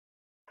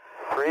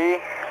Three,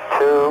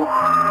 two,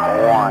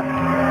 one.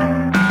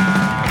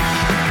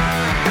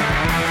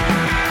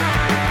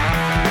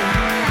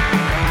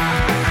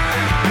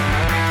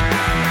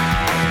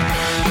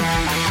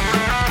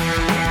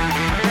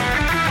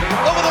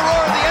 Over the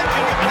roar of the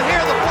engine, you can hear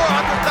the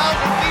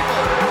 400,000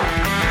 people.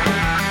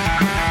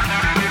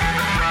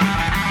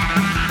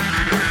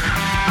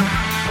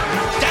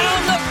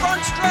 Down the front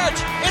stretch,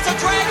 it's a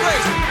drag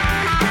race.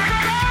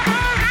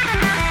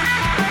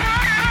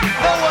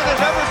 No one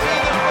has ever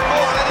seen this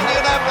before in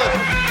Indianapolis.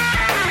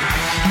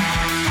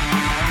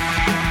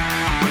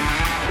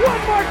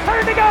 One more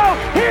turn to go.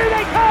 Here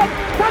they come.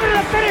 Coming to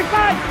the finish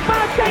line.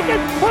 Bob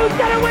Jenkins. Who's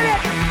going to win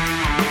it?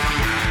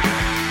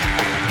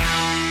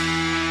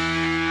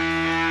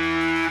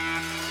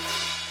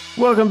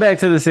 Welcome back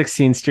to the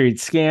 16th Street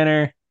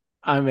Scanner.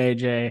 I'm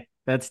AJ.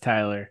 That's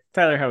Tyler.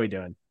 Tyler, how we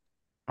doing?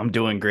 I'm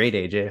doing great,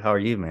 AJ. How are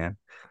you, man?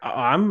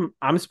 I'm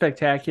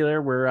spectacular.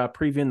 We're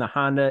previewing the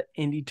Honda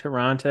Indy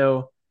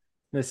Toronto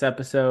this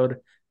episode.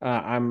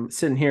 I'm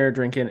sitting here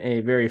drinking a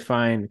very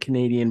fine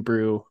Canadian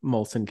brew,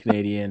 Molson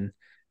Canadian,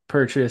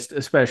 purchased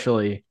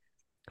especially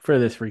for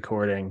this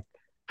recording.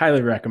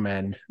 Highly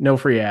recommend. No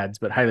free ads,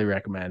 but highly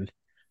recommend.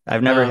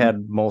 I've never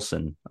had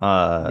Molson.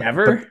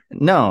 Never?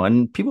 No,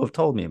 and people have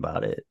told me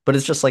about it, but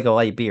it's just like a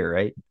light beer,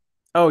 right?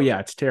 Oh yeah,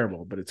 it's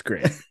terrible, but it's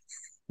great.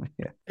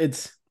 Yeah.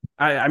 It's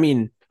I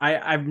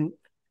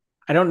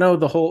don't know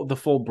the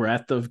full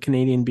breadth of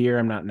Canadian beer.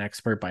 I'm not an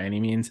expert by any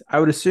means. I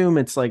would assume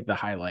it's like the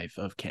high life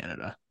of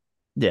Canada.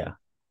 Yeah.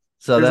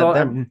 So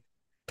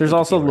there's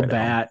also feel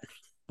right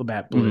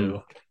Labatt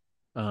Blue,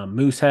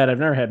 Moosehead. I've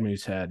never had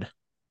Moosehead.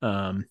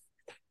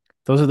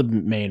 Those are the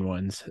main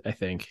ones, I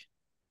think.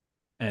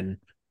 And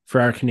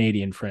for our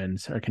Canadian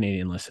friends, our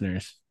Canadian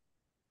listeners,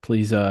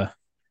 please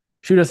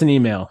shoot us an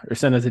email or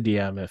send us a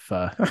DM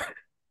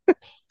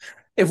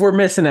if we're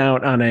missing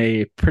out on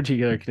a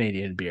particular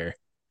Canadian beer.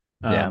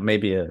 Yeah,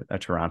 maybe a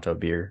Toronto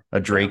beer, a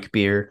Drake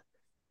beer.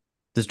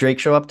 Does Drake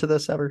show up to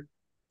this ever?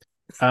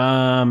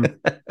 I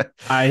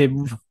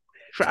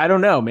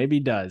don't know. Maybe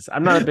he does.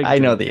 I'm not a big. I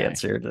know Drake the guy.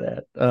 answer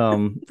to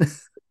that.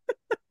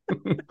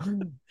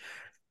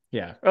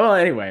 Yeah. Well,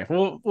 anyway,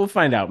 we'll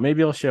find out. Maybe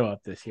he'll show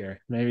up this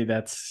year. Maybe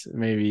that's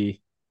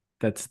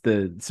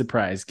the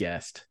surprise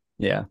guest.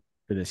 Yeah.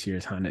 For this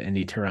year's Honda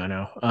Indy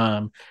Toronto.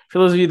 For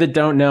those of you that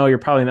don't know, you're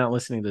probably not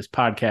listening to this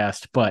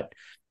podcast, but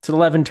it's an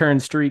 11-turn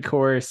street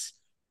course,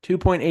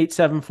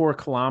 2.874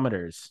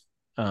 kilometers.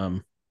 I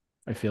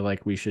feel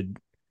like we should,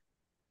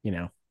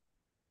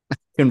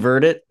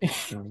 Convert it.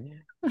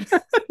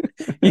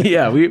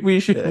 Yeah,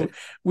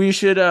 we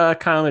should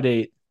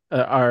accommodate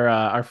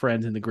our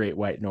friends in the Great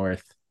White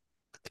North,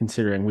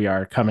 considering we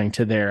are coming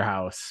to their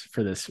house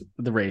for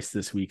the race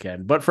this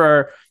weekend. But for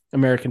our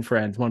American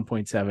friends,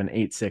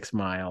 1.786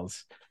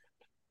 miles.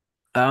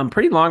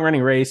 Pretty long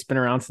running race, been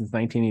around since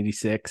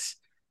 1986.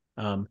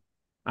 I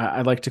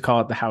like to call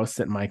it the house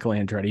that Michael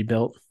Andretti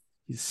built.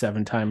 He's a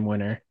 7-time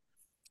winner.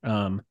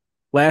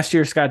 Last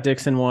year, Scott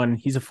Dixon won.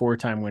 He's a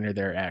 4-time winner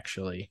there,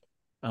 actually.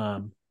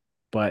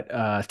 But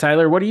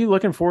Tyler, what are you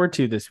looking forward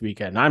to this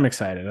weekend? I'm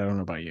excited. I don't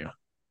know about you.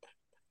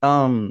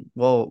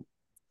 Well,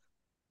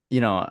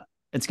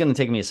 it's going to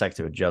take me a sec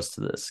to adjust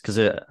to this because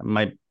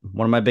one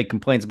of my big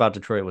complaints about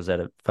Detroit was that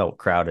it felt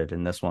crowded,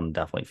 and this one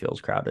definitely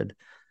feels crowded.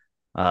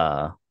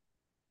 So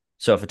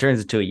if it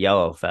turns into a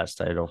yellow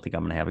fest, I don't think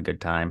I'm going to have a good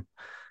time.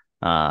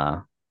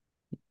 But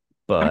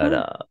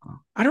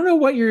I don't know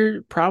what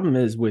your problem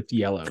is with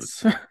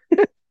yellows.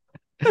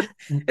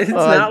 It's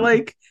not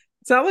like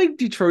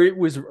Detroit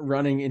was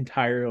running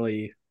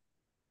entirely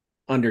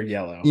under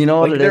yellow. You know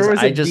what it is? There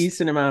was a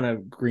decent amount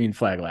of green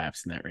flag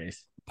laps in that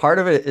race. Part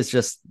of it is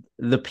just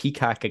the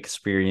Peacock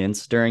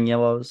experience during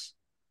yellows,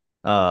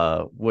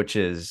 which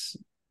is,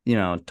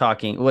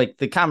 talking like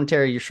the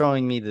commentary, you're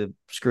showing me the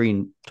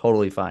screen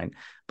totally fine,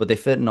 but they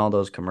fit in all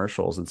those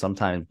commercials. And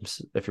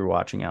sometimes if you're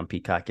watching on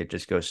Peacock, it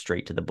just goes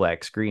straight to the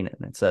black screen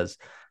and it says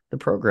the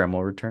program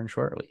will return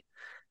shortly.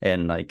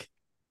 And like,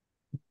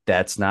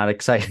 that's not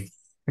exciting.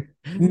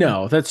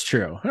 No, that's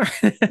true.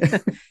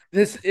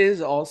 This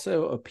is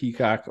also a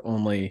Peacock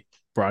only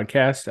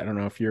broadcast. I don't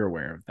know if you're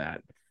aware of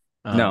that.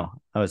 No,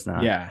 I was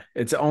not. Yeah,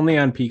 it's only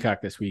on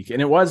Peacock this week,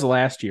 and it was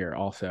last year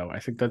also. I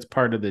think that's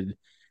part of the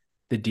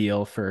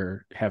deal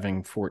for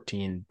having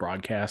 14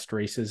 broadcast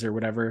races or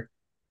whatever,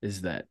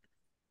 is that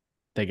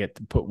they get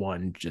to put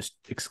one just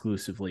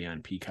exclusively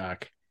on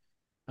Peacock.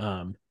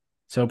 So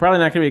probably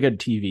not going to be a good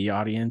TV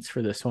audience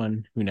for this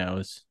one. Who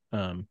knows?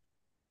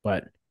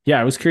 But yeah,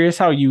 I was curious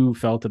how you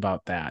felt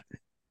about that.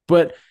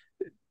 But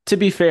to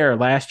be fair,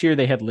 last year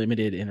they had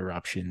limited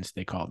interruptions,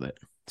 they called it.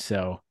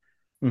 So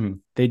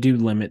they do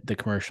limit the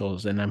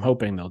commercials, and I'm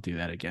hoping they'll do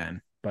that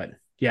again. But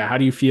yeah, how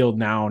do you feel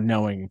now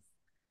knowing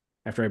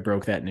after I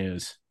broke that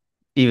news?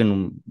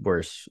 Even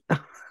worse.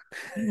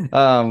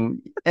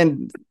 And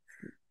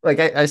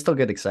like I still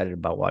get excited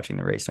about watching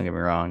the race, don't get me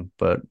wrong,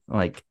 but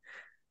like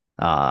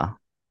I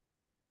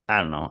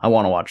don't know. I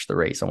want to watch the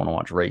race. I want to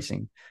watch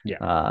racing.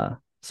 Yeah.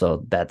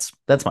 So that's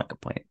my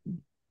complaint.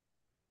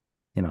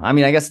 I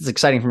mean, I guess it's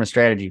exciting from a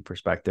strategy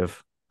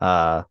perspective.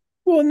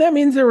 Well, and that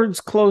means there was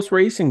close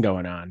racing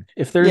going on.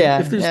 If there's Yeah,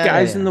 if there's yeah,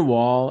 guys in yeah. the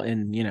wall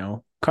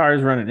and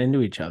cars running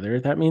into each other,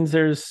 that means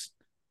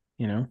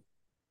you know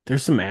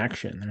there's some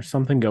action. There's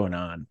something going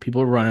on.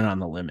 People are running on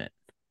the limit.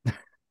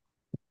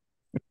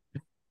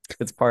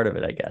 It's part of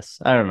it, I guess.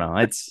 I don't know.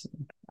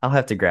 I'll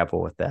have to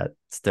grapple with that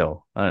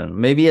still. I don't know.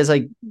 Maybe as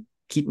I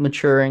keep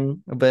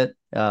maturing a bit,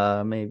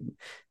 maybe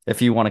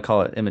if you want to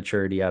call it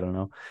immaturity, I don't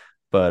know.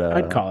 But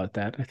I'd call it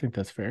that. I think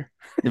that's fair.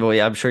 well,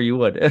 yeah, I'm sure you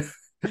would.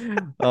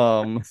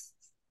 um,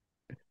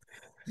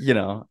 you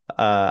know,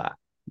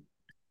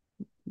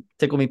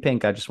 tickle me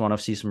pink. I just want to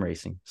see some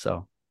racing.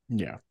 So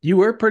Yeah, you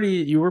were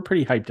pretty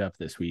hyped up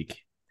this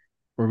week,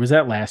 or was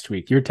that last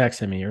week? You were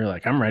texting me. You were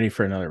like, "I'm ready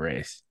for another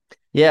race."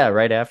 yeah,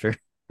 right after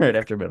Mid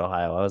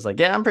Ohio, I was like,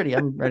 yeah, I'm ready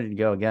to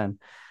go again.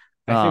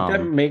 I think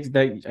that makes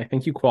that. I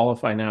think you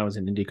qualify now as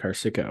an IndyCar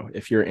sicko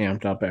if you're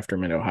amped up after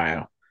Mid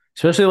Ohio,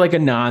 especially like a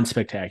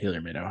non-spectacular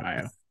Mid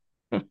Ohio.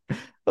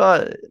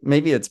 Well,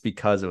 maybe it's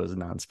because it was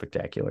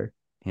non-spectacular.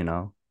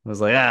 It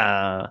was like,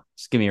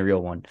 just give me a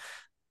real one.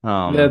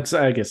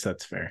 I guess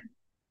that's fair.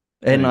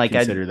 And I like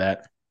consider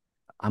that.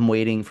 I'm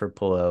waiting for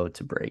Polo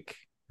to break,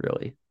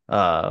 really.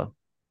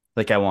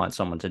 Like I want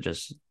someone to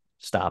just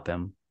stop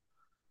him.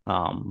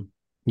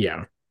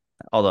 Yeah,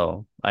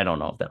 Although I don't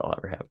know if that'll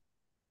ever happen.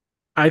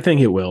 I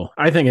think it will.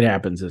 I think it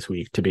happens this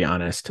week. To be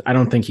honest, I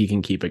don't think he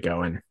can keep it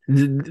going.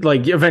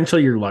 Like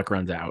eventually, your luck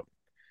runs out.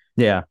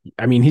 Yeah.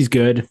 I mean, he's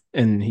good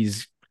and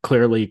he's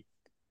clearly,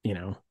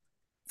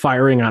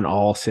 firing on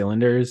all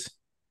cylinders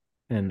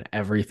and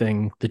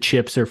everything. The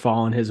chips are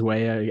falling his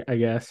way, I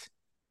guess.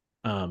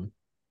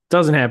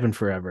 Doesn't happen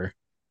forever.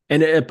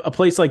 And a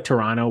place like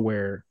Toronto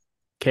where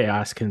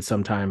chaos can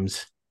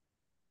sometimes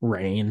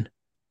reign,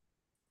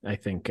 I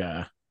think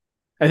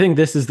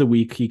this is the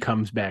week he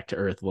comes back to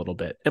earth a little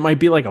bit. It might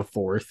be like a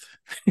fourth,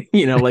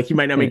 like he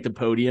might not make the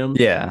podium.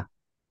 Yeah.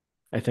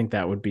 I think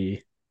that would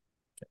be.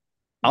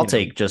 I'll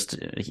take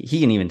he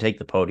can even take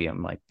the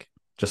podium. Like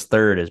just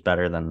third is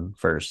better than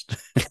first,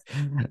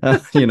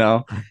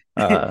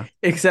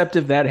 Except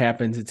if that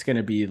happens, it's going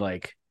to be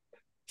like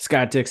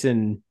Scott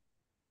Dixon,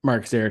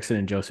 Marcus Ericsson,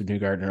 and Joseph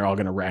Newgarden are all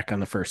going to wreck on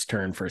the first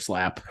turn, first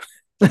lap.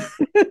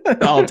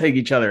 All take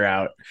each other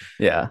out.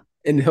 Yeah.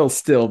 And he'll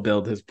still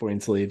build his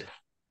points lead.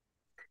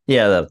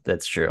 Yeah,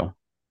 that's true.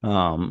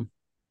 Yeah,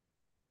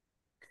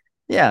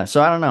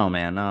 so I don't know,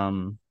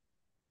 man.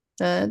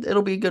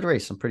 It'll be a good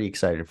race. I'm pretty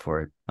excited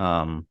for it.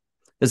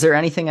 Is there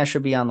anything I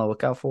should be on the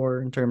lookout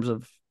for in terms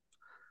of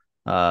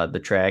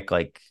the track?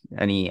 Like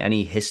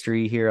any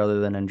history here other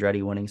than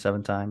Andretti winning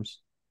 7 times?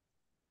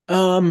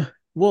 Well,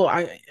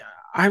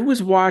 I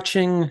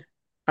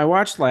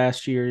watched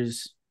last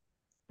year's.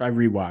 I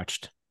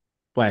rewatched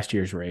last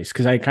year's race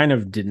because I kind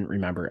of didn't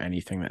remember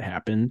anything that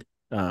happened.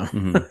 I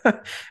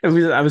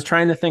was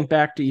trying to think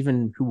back to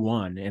even who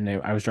won, and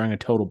I was drawing a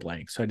total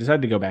blank. So I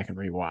decided to go back and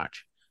rewatch.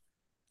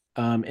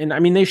 And I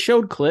mean, they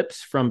showed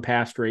clips from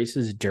past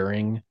races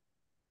during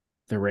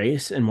the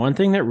race, and one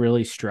thing that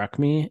really struck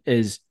me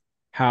is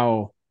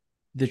how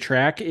the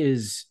track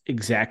is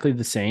exactly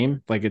the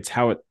same. Like it's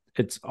how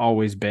it's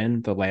always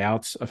been. The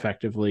layout's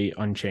effectively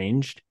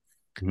unchanged,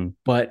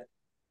 but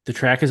the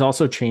track has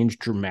also changed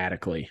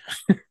dramatically.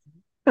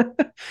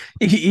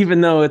 Even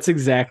though it's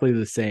exactly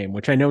the same,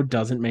 which I know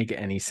doesn't make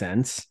any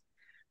sense.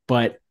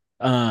 But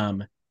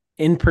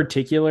in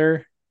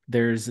particular,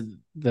 there's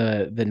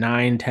the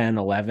 9, 10,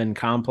 11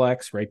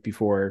 complex right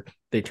before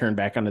they turn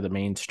back onto the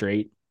main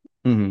straight.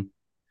 Pit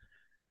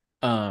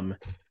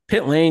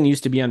lane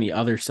used to be on the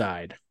other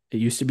side. It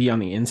used to be on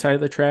the inside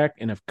of the track.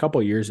 And a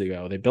couple years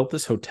ago, they built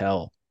this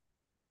hotel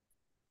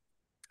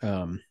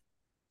kind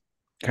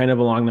of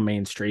along the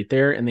main straight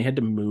there, and they had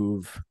to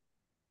move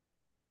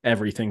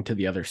everything to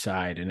the other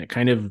side, and it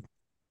kind of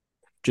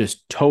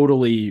just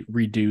totally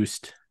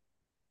reduced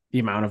the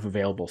amount of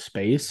available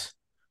space.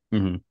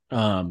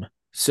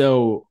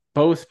 So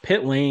both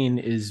pit lane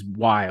is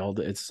wild.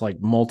 It's like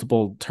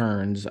multiple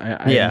turns.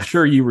 I'm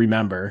sure you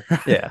remember.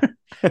 Yeah.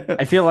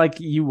 I feel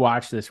like you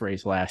watched this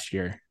race last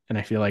year, and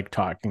I feel like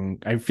I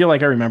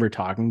remember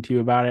talking to you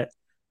about it.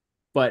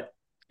 But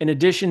in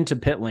addition to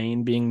pit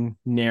lane being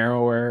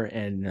narrower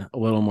and a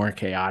little more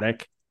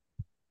chaotic,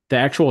 the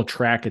actual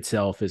track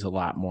itself is a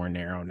lot more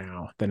narrow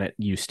now than it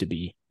used to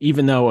be,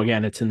 even though,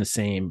 again, it's in the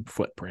same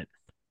footprint.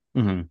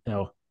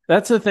 So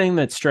that's the thing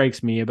that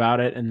strikes me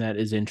about it, and that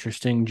is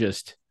interesting.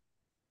 Just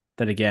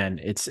that, again,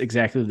 it's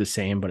exactly the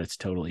same, but it's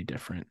totally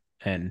different.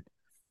 And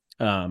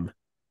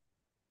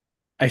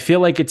I feel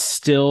like it's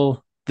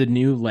still, the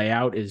new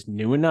layout is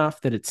new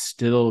enough that it's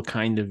still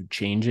kind of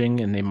changing,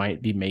 and they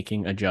might be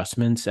making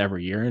adjustments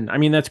every year. And I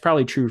mean, that's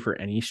probably true for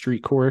any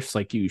street course.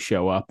 Like you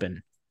show up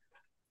and,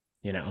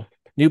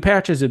 new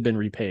patches have been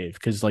repaved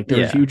because like there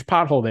was a huge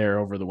pothole there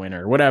over the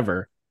winter,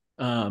 whatever.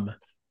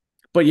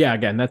 But yeah,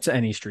 again, that's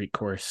any street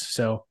course.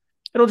 So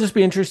it'll just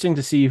be interesting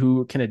to see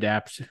who can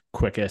adapt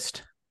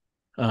quickest.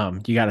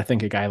 You got to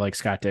think a guy like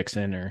Scott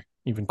Dixon or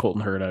even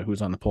Colton Herta,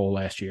 who's on the pole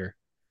last year.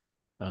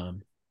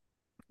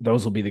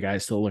 Those will be the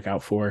guys to look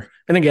out for.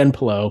 And again,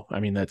 Pelot, I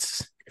mean, I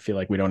feel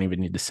like we don't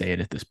even need to say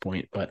it at this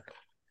point, but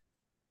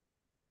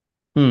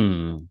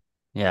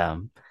Yeah.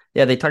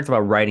 Yeah, they talked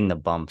about riding the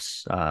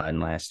bumps in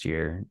last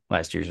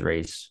year's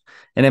race.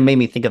 And it made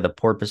me think of the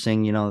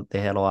porpoising, they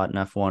had a lot in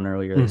F1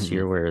 earlier this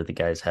year where the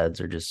guys' heads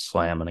are just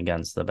slamming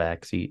against the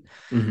back seat.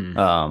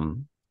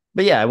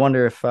 But yeah, I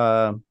wonder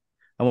where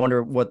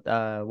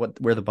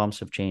the bumps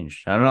have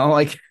changed. I don't know,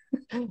 like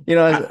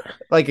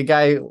like a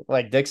guy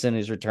like Dixon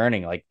is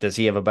returning. Like, does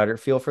he have a better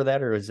feel for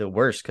that, or is it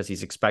worse because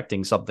he's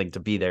expecting something to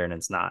be there and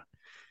it's not?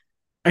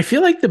 I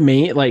feel like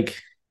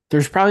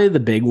there's probably the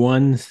big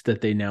ones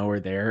that they know are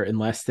there,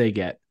 unless they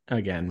get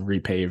again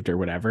repaved or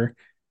whatever.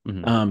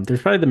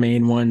 There's probably the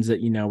main ones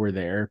that were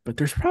there, but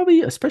there's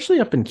probably,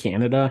 especially up in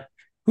Canada,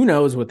 who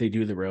knows what they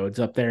do to the roads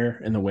up there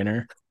in the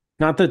winter.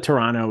 Not that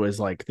Toronto is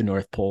like the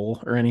North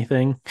Pole or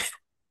anything.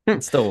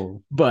 It's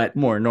still but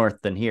more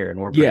north than here, and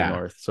we're pretty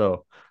north.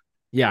 So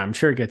yeah, I'm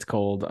sure it gets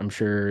cold. I'm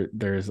sure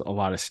there's a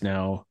lot of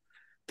snow.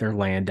 They're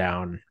laying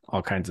down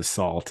all kinds of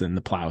salt and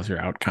the plows are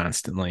out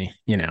constantly,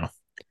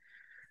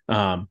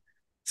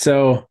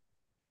 So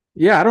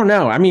yeah, I don't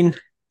know. I mean,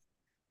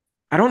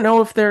 I don't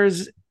know if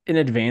there's an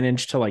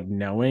advantage to like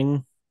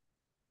knowing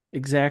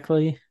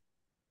exactly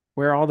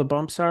where all the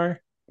bumps are.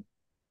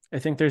 I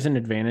think there's an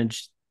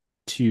advantage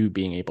to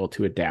being able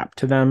to adapt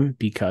to them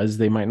because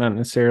they might not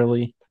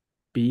necessarily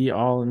be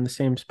all in the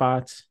same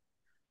spots.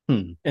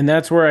 And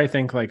that's where I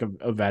think like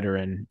a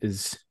veteran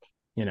is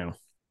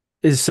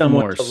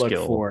someone more to look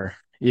skill. for.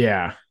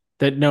 Yeah.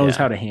 That knows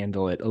how to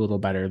handle it a little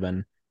better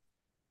than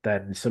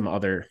some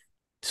other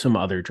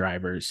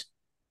drivers.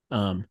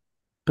 But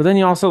then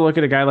you also look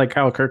at a guy like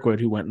Kyle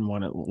Kirkwood who went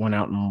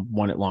out and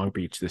won at Long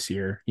Beach this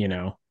year,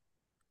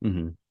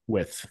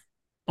 with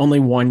only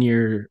 1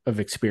 year of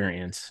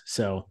experience.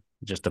 So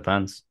it just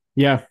depends.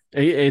 Yeah,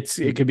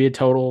 it could be a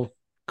total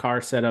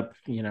car setup,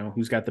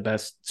 who's got the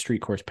best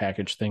street course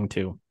package thing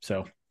too.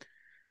 So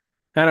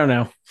I don't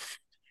know.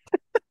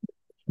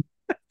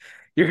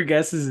 Your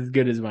guess is as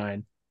good as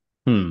mine.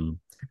 Okay.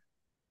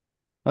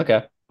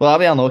 Well, I'll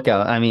be on the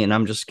lookout. I mean,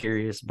 I'm just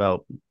curious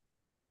about,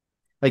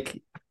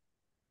 like,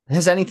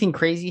 has anything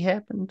crazy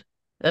happened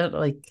at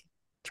like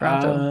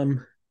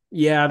Toronto?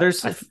 Yeah, I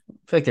feel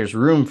like there's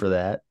room for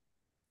that.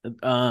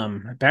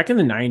 Back in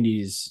the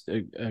 90s,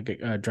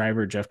 a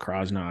driver, Jeff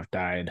Krosnoff,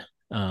 died.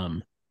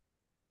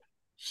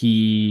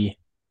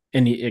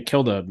 It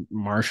killed a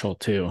marshal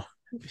too.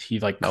 He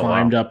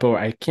climbed up.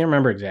 I can't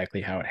remember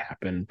exactly how it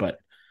happened, but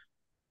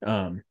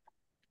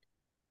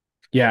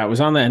yeah, it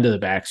was on the end of the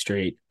back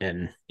straight,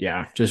 and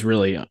yeah, just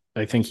really,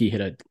 I think he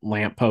hit a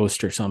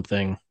lamppost or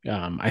something.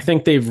 I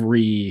think they've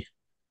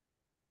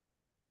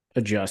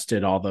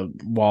readjusted all the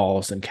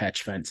walls and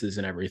catch fences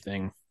and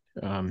everything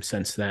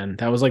since then.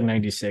 That was like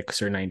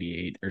 96 or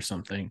 98 or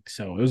something.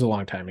 So it was a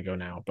long time ago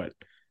now, but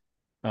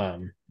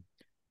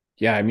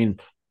yeah, I mean,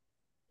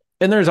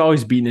 and there's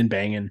always beating and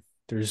banging.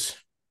 There's,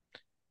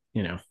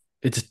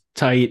 it's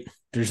tight.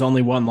 There's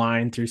only one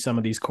line through some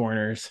of these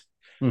corners.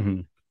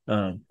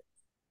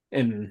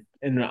 And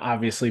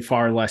obviously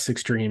far less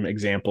extreme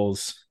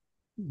examples,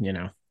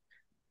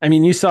 I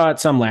mean, you saw it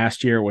some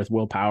last year with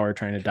Will Power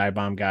trying to dive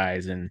bomb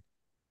guys and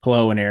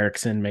Hello and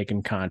Ericsson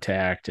making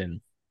contact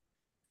and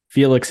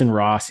Felix and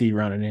Rossi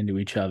running into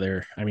each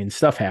other. I mean,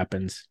 stuff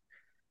happens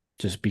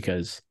just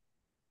because,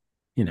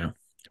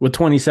 with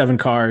 27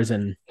 cars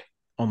and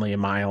only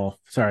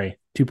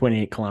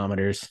 2.8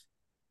 kilometers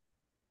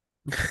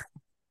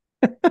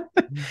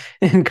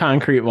and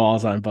concrete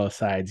walls on both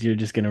sides, you're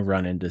just going to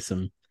run into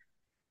some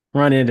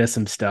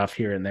stuff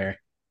here and there.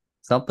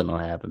 Something will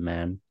happen,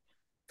 man.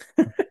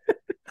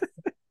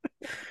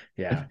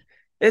 Yeah.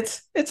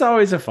 It's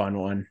always a fun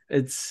one.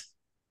 It's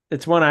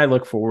one I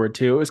look forward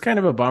to. It was kind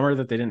of a bummer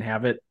that they didn't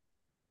have it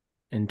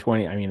in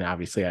 20. I mean,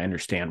 obviously I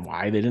understand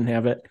why they didn't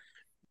have it.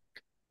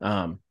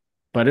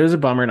 But it was a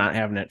bummer not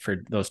having it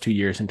for those 2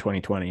 years in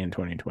 2020 and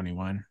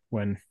 2021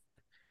 when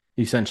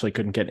you essentially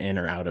couldn't get in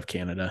or out of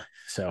Canada.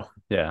 So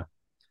yeah,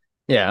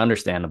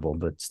 understandable,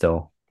 but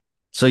still.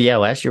 So yeah,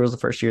 last year was the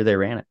first year they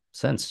ran it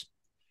since.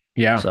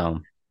 Yeah.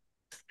 So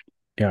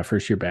yeah,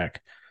 first year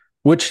back,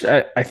 which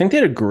I think they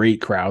had a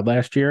great crowd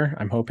last year.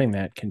 I'm hoping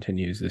that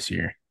continues this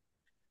year.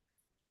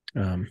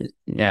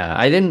 Yeah,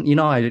 I don't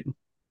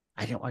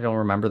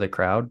remember the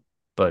crowd,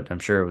 but I'm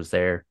sure it was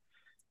there.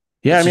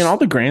 Yeah, I mean, all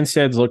the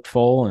grandstands looked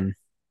full and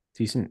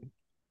decent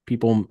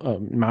people,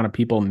 amount of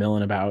people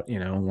milling about,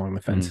 along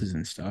the fences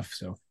and stuff.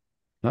 So,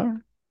 all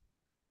right.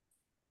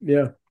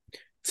 Yeah,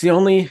 it's the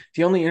only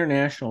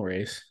international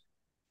race.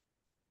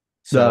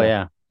 So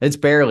yeah, it's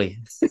barely.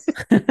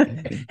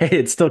 Hey,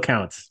 it still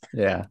counts.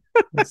 Yeah,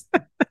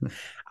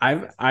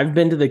 I've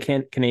been to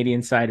the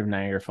Canadian side of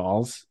Niagara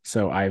Falls,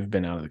 so I've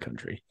been out of the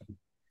country.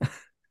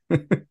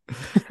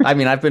 I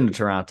mean, I've been to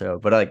Toronto,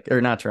 but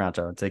not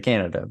Toronto, to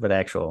Canada, but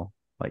actual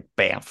like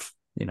Banff,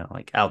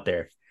 like out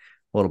there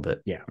a little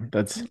bit. Yeah,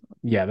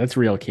 that's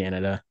real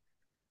Canada.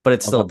 But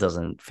it still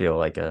doesn't feel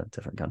like a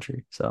different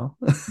country. So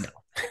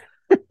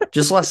no.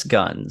 Just less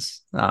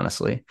guns,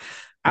 honestly.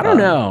 I don't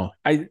know.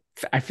 I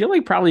feel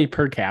like probably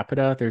per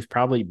capita, there's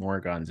probably more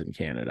guns in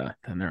Canada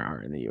than there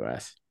are in the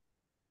US.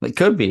 It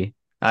could be.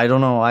 I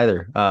don't know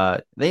either.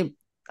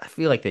 I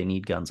feel like they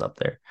need guns up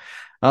there.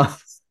 Uh,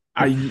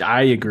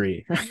 I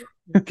agree.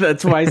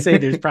 That's why I say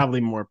there's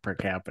probably more per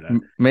capita.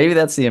 Maybe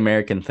that's the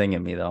American thing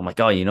in me, though. I'm like,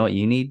 oh, you know what?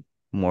 You need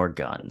more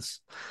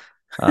guns.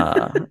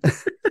 I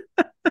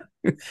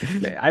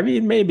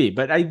mean, maybe,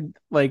 but I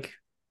like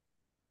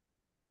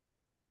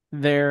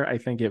there. I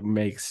think it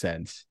makes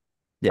sense.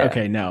 Yeah.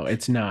 Okay, no,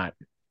 it's not.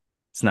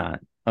 It's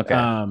not. Okay.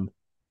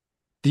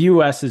 The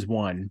U.S. is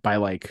won by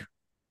like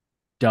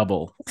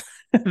double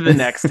the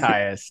next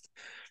highest.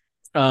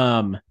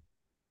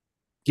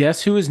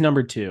 Guess who is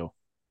number 2?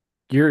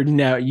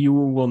 You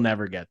will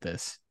never get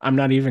this. I'm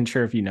not even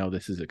sure if you know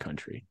this is a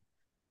country.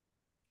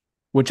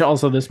 Which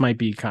also, this might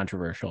be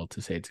controversial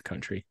to say it's a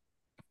country.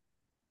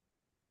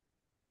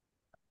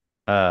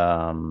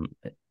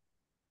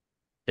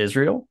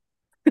 Israel?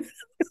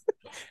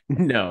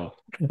 No.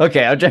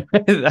 Okay, I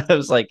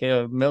was like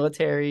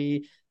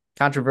military,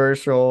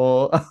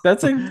 controversial.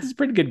 That's a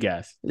pretty good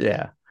guess.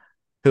 Yeah.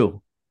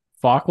 Who?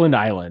 Falkland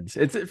Islands.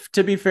 It's,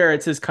 to be fair,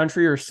 it says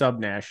country or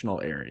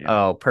subnational area.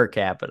 Oh, per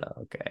capita.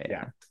 Okay.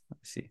 Yeah. I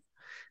see.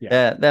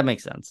 Yeah. That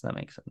makes sense. That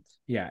makes sense.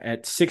 Yeah,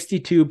 at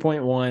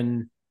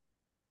 62.1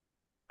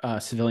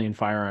 civilian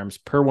firearms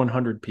per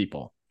 100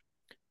 people.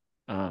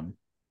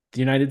 The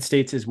United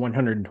States is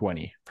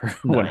 120 per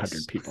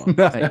 100 people.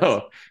 Nice.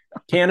 So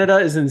Canada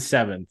is in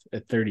 7th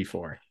at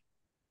 34.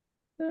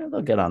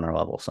 They'll get on our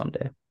level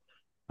someday.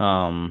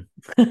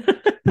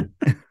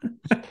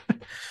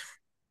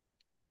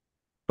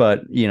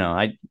 But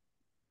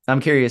I'm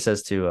curious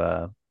as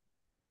to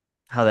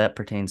how that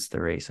pertains to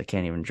the race. I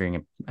can't even drink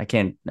it. I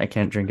can't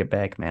drink it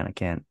back, man. I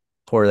can't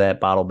pour that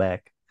bottle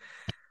back.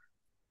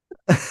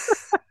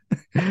 That's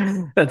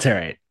all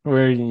right.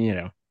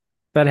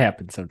 That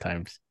happens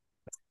sometimes.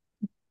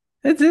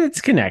 It's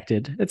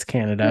connected. It's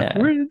Canada.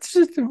 Yeah.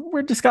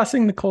 We're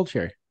discussing the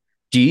culture.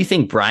 Do you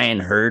think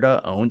Brian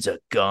Herta owns a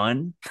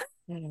gun?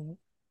 Brian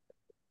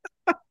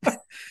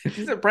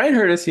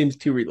Herta seems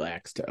too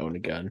relaxed to own a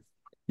gun.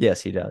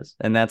 Yes, he does.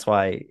 And that's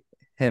why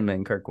him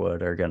and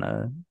Kirkwood are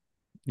gonna,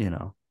 Is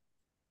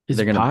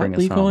they're gonna pot bring us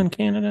legal home. in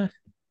Canada?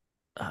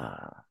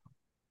 I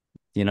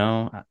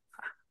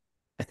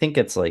think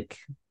it's like,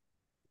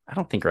 I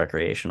don't think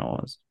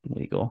recreational is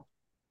legal.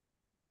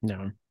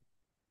 No.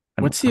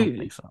 I don't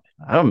think so.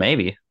 Oh,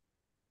 maybe.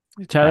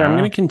 Tyler, I'm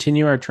going to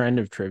continue our trend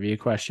of trivia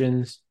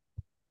questions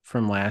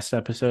from last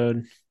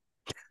episode.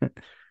 And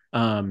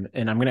I'm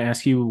going to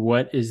ask you,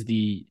 what is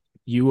the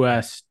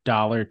US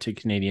dollar to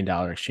Canadian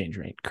dollar exchange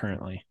rate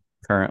currently?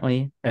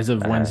 Currently? As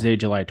of Wednesday,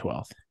 July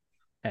 12th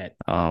at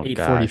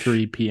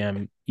 8:43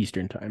 p.m.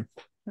 Eastern time.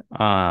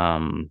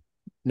 No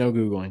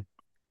Googling.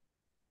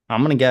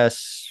 I'm going to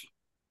guess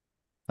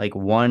like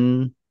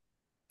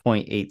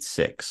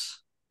 1.86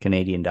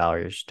 Canadian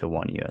dollars to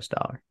 $1 US.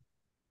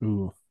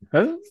 Ooh,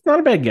 that's not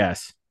a bad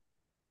guess.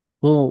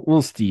 A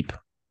little steep.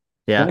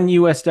 Yeah. $1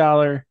 US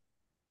to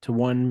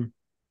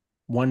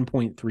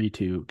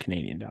 1.32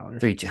 Canadian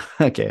dollars. 3.2.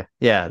 Okay.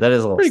 Yeah, that is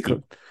a little Pretty steep.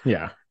 cool.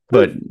 Yeah.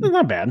 But it's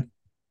not bad.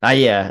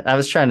 I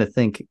was trying to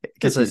think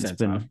because 50 it's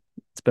cents off.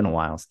 been a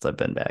while since I've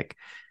been back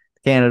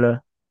to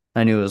Canada.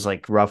 I knew it was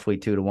like roughly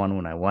 2-1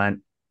 when I went,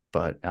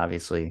 but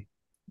obviously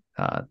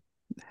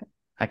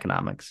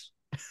economics.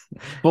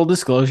 Full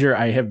disclosure,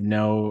 I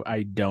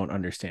don't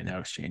understand how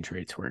exchange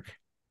rates work.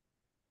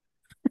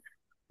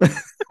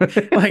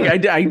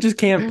 Like I just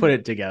can't put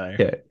it together.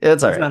 Yeah,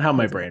 it's all right. That's not how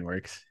my brain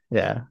works.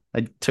 Yeah,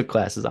 I took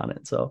classes on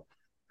it, so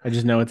I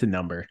just know it's a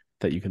number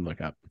that you can look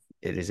up.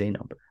 it is a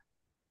number.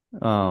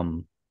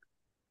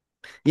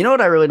 You know what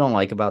I really don't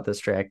like about this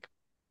track?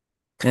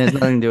 And it has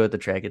nothing to do with the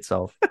track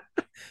itself.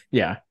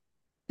 Yeah.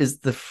 Is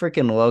the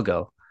freaking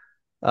logo.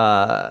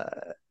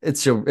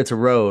 It's a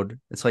road.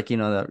 It's like,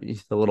 the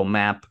little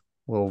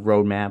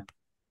road map,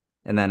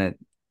 and then it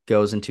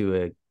goes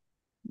into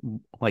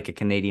a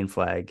Canadian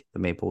flag, the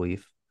maple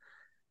leaf,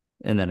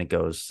 and then it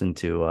goes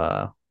into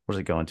what does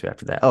it go into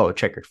after that? Oh, a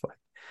checkered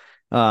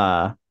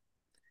flag.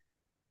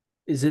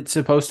 Is it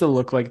supposed to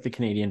look like the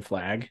Canadian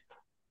flag?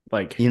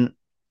 Like,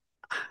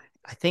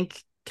 I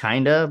think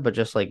kinda, but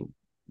I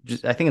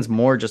think it's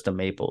more just a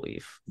maple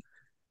leaf.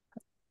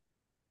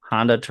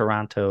 Honda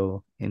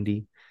Toronto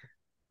Indy.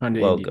 Honda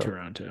logo. Indy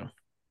Toronto.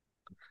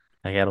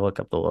 I gotta look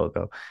up the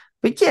logo.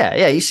 But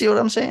yeah, you see what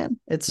I'm saying?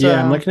 It's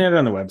I'm looking at it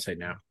on the website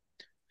now.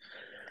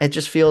 It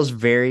just feels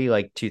very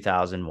like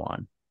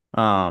 2001.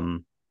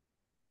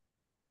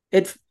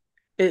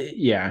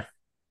 Yeah,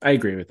 I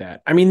agree with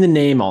that. I mean, the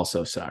name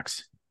also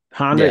sucks.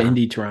 Honda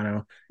Indy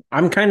Toronto.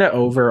 I'm kind of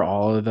over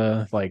all of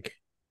the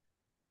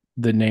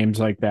names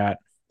like that,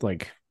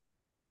 like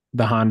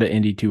the Honda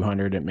Indy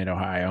 200 at Mid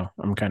Ohio.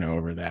 I'm kind of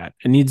over that.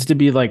 It needs to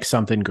be like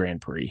something Grand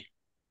Prix.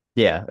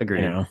 Yeah,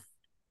 agreed.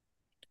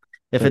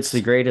 If it's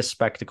the greatest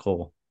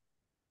spectacle,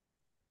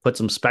 put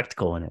some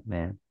spectacle in it,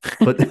 man.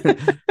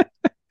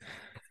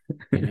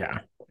 Yeah.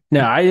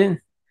 No, I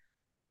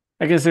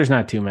guess there's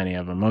not too many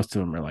of them. Most of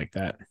them are like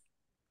that.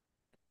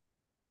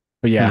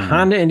 But yeah,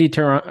 Honda Indy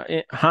Toronto,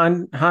 and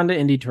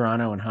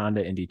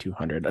Honda Indy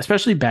 200,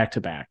 especially back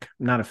to back.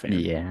 I'm not a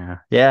fan.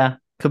 Yeah.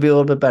 Could be a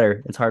little bit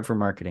better. It's hard for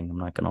marketing. I'm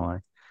not gonna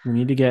lie. We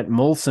need to get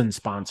Molson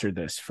sponsor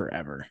this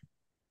forever.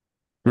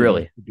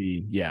 Really?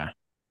 Yeah.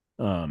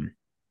 Yeah.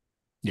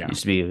 It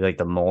used to be like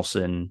the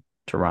Molson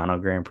Toronto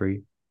Grand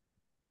Prix.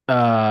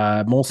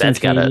 Molson That's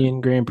got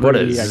Canadian Grand Prix. What a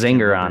I can't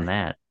zinger remember. on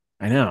that.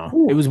 I know.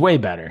 Ooh. It was way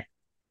better.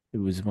 It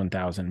was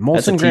 1,000.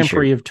 That's a Molson Grand t-shirt.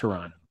 Prix of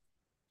Toronto.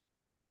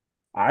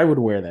 I would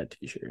wear that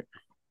t-shirt.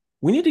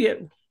 We need to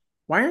get.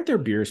 Why aren't there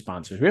beer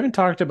sponsors? We haven't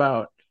talked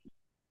about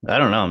I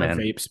don't know, our man.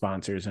 vape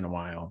sponsors in a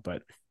while,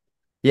 but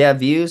Yeah,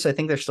 Views, I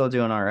think they're still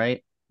doing all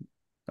right.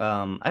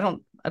 I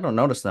don't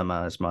notice them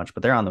as much,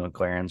 but they're on the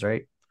McLarens,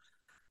 right?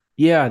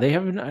 yeah, they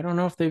haven't. I don't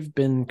know if they've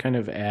been kind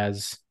of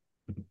as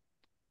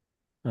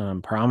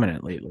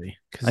prominent lately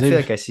because I feel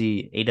like I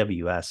see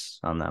AWS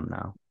on them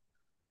now.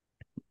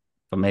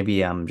 But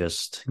maybe I'm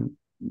just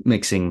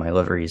mixing my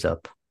liveries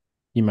up.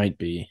 you might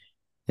be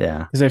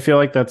Yeah. because I feel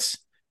like that's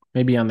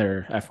maybe on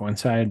their F1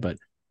 side, but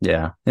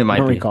Yeah. It I might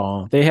don't be.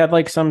 recall. They had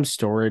like some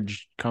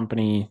storage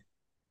company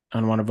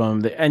on one of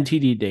them. The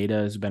NTD Data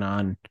has been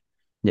on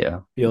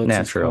Yeah. Felix's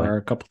Naturally. car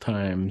a couple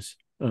times.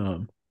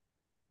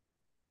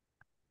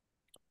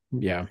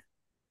 Yeah,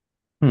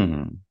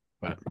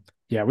 but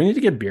yeah, we need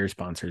to get beer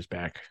sponsors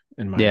back.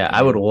 In my Yeah, I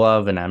opinion. would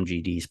love an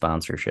MGD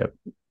sponsorship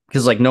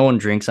because like no one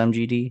drinks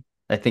MGD.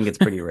 I think it's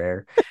pretty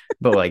rare,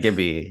 but like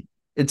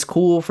it's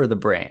cool for the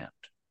brand.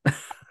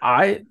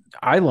 I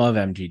love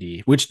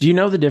MGD. Which do you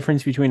know the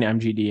difference between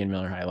MGD and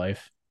Miller High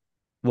Life?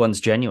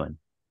 One's genuine.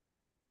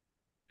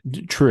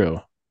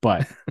 True,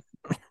 but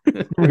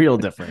real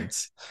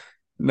difference.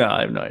 No,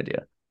 I have no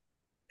idea.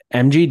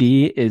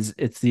 MGD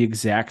it's the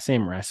exact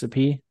same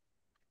recipe,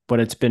 but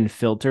it's been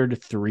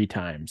filtered 3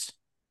 times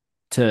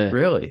to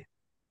Really?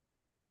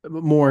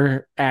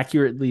 more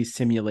accurately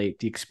simulate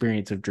the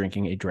experience of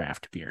drinking a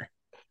draft beer.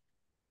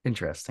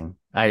 Interesting.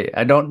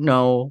 I don't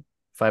know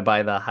if I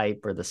buy the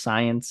hype or the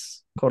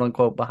science, quote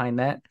unquote, behind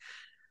that.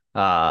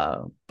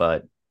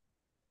 But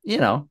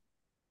yeah.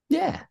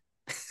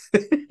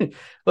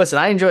 Listen,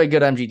 I enjoy a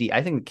good MGD.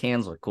 I think the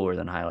cans look cooler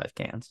than High Life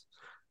cans.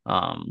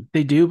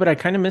 They do, but I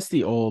kind of miss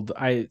the old.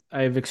 I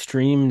have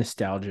extreme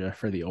nostalgia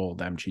for the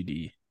old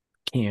MGD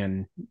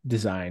can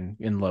design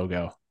and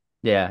logo.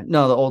 Yeah,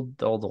 no, the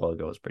old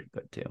logo is pretty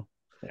good too.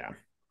 Yeah.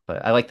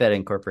 But I like that it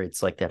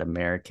incorporates like that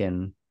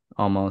American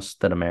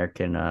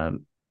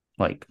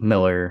like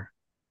Miller.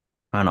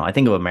 I don't know. I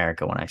think of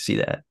America when I see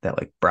that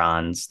like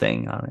bronze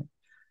thing on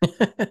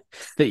it.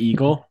 The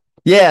eagle.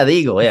 Yeah, the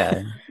eagle.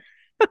 Yeah.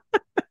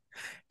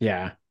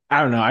 Yeah.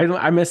 I don't know.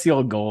 I miss the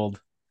old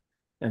gold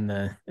and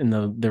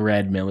the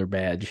red Miller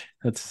badge.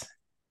 That's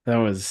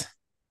Well, the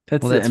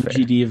that's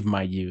MGD of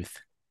my youth.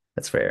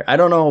 That's fair. I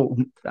don't know.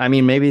 I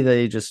mean, maybe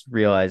they just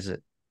realize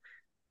it.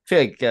 I feel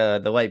like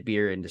the light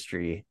beer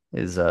industry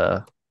is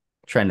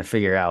trying to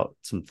figure out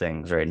some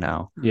things right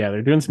now. Yeah,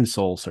 they're doing some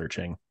soul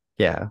searching.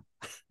 Yeah.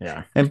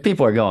 Yeah. And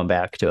people are going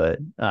back to it.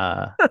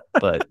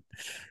 But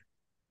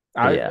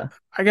yeah.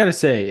 I gotta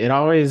say, it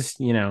always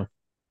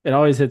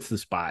hits the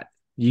spot.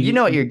 You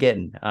know what you're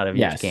getting out of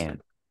Yes. each can.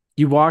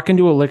 You walk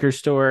into a liquor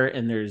store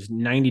and there's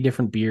 90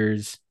 different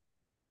beers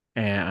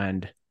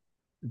and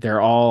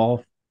they're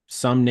all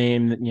some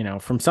name,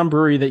 from some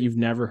brewery that you've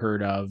never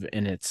heard of.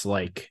 And it's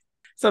like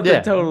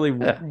something totally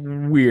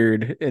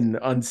weird and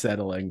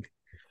unsettling.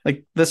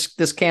 Like this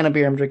can of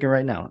beer I'm drinking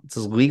right now. It's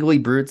legally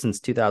brewed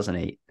since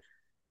 2008.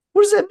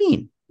 What does that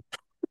mean?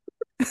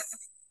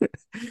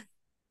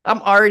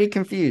 I'm already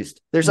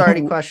confused. There's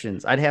already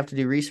questions. I'd have to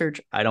do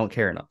research. I don't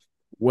care enough.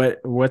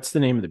 What's the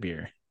name of the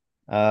beer?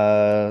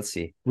 Let's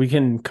see. We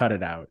can cut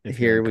it out. If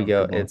Here you're we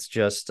go. uncomfortable. It's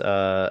just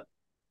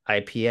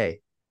IPA.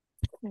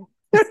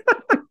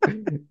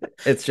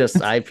 It's just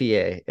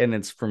IPA, and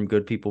it's from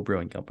Good People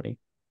Brewing Company.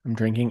 I'm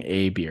drinking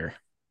a beer.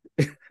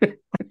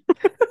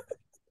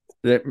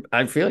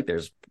 I feel like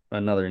there's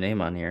another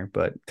name on here,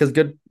 but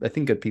I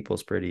think Good People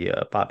is pretty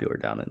popular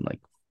down in like.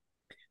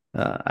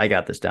 I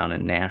got this down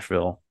in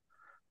Nashville.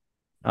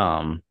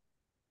 I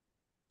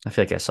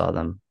feel like I saw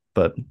them,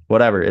 but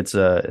whatever. It's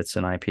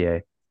an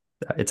IPA.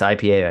 It's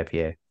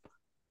IPA.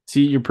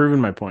 See, you're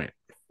proving my point.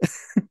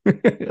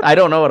 I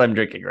don't know what I'm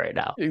drinking right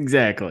now.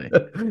 Exactly.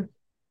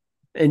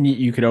 And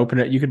you could open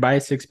it. You could buy a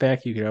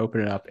 6-pack. You could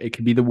open it up. It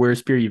could be the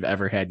worst beer you've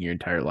ever had in your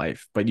entire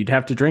life, but you'd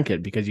have to drink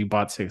it because you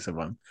bought 6 of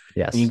them.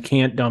 Yes. And you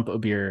can't dump a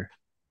beer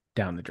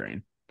down the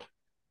drain.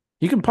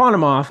 You can pawn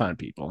them off on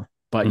people,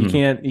 but you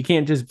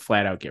can't just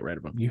flat out get rid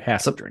of them. You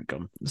have to drink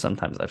them.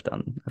 Sometimes I've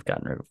gotten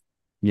rid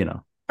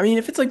of, I mean,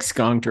 if it's like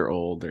skunked or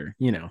old or,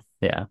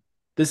 Yeah.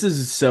 This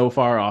is so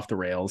far off the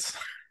rails.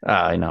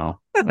 I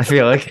know. I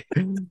feel like,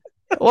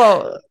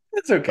 well,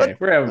 It's okay.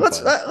 We're having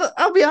fun.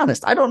 I'll be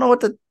honest. I don't know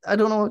what to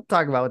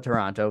talk about with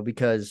Toronto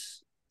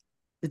because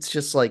it's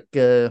just like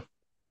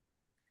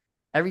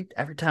every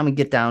time we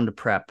get down to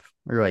prep,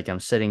 or like I'm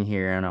sitting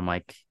here and I'm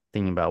like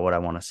thinking about what I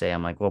want to say.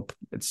 I'm like, well,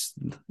 it's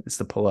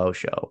the Pillow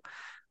show.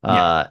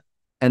 Yeah.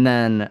 And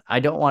then I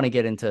don't want to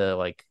get into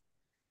like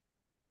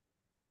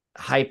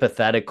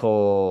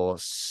hypothetical,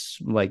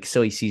 like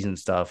silly season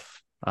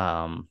stuff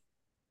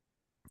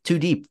too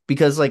deep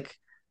because like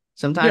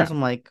sometimes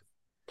I'm like,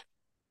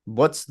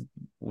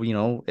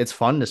 it's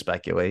fun to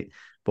speculate,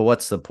 but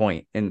what's the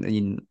point?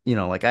 And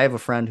like I have a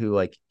friend who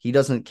like he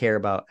doesn't care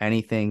about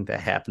anything that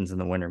happens in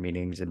the winter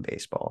meetings in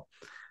baseball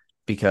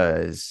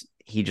because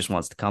he just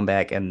wants to come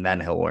back and then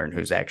he'll learn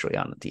who's actually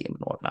on the team and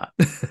whatnot.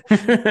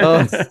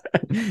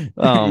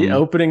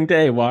 Opening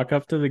day, walk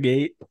up to the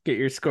gate, get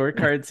your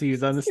scorecard, see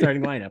who's on the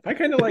starting lineup. I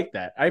kind of like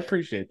that. I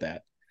appreciate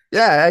that.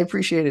 Yeah, I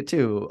appreciate it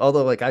too.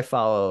 Although like I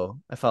follow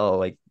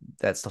like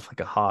that stuff like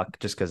a hawk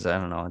just because I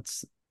don't know,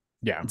 it's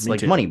like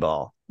too.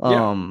 Moneyball.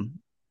 Yeah.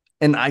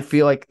 And I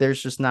feel like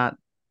there's just not,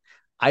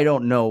 I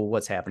don't know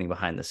what's happening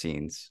behind the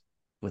scenes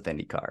with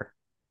IndyCar,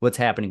 what's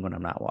happening when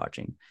I'm not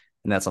watching.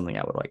 And that's something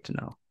I would like to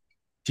know.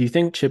 Do you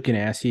think Chip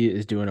Ganassi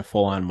is doing a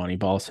full-on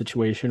Moneyball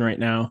situation right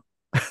now?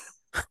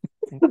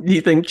 Do you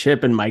think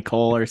Chip and Mike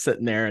Cole are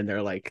sitting there and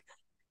they're like,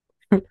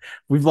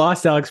 we've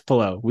lost Alex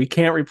Palou. We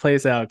can't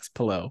replace Alex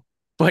Palou.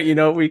 But you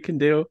know what we can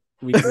do?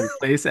 We can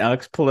replace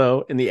Alex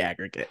Palou in the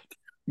aggregate.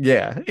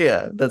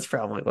 Yeah, that's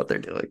probably what they're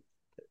doing.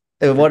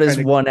 And what is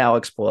one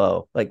Alex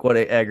Palou? Like what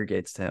it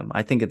aggregates to him?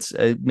 I think it's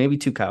maybe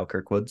 2 Kyle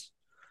Kirkwoods.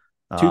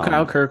 2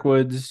 Kyle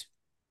Kirkwoods.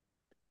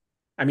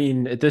 I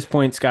mean, at this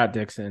point, Scott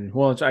Dixon.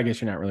 Well, I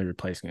guess you're not really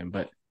replacing him,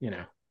 but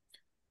yeah.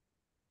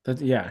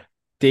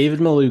 David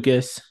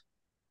Malukas.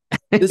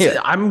 This is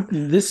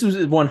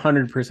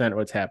 100%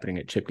 what's happening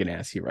at Chip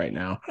Ganassi right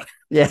now.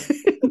 Yeah,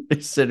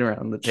 they're sitting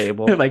around the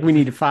table. Like, we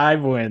need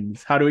 5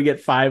 wins. How do we get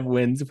 5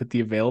 wins with the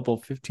available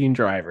 15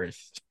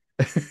 drivers?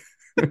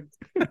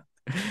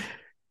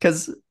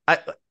 Because I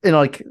don't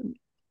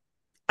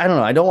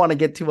know. I don't want to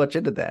get too much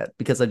into that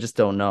because I just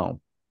don't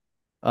know.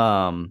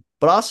 But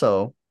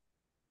also,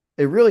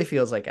 it really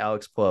feels like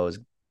Alex Palou is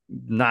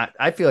not.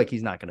 I feel like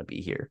he's not going to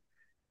be here.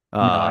 No,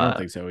 I don't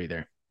think so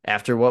either.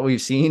 After what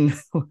we've seen,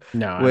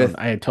 no,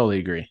 I totally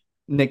agree.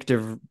 Nick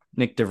DeVry,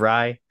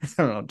 I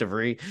don't know,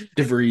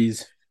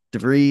 DeVries.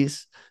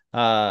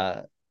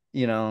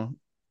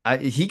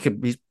 He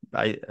could be.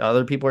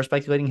 Other people are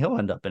speculating he'll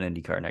end up in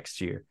IndyCar next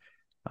year.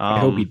 I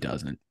hope he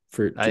doesn't.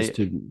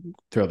 To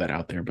throw that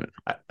out there, but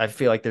I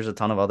feel like there's a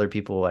ton of other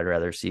people I'd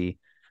rather see.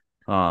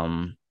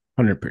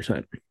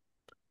 100%.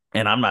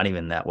 And I'm not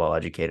even that well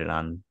educated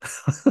on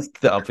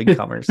the up and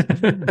comers.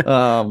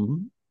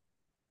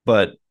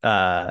 But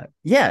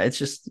it's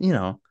just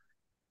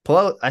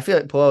Palou. I feel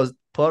like Palou to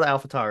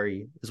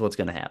AlphaTauri is what's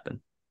going to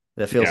happen.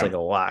 That feels like a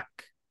lock.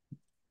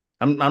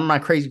 I'm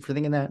not crazy for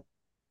thinking that.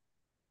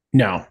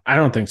 No, I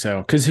don't think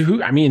so. Because I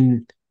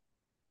don't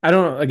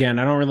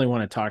really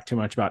want to talk too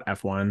much about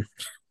F1.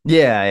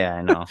 Yeah,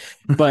 I know.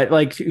 But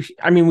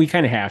we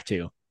kind of have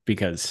to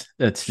because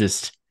that's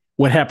just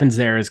what happens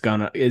there is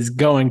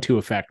going to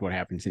affect what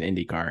happens in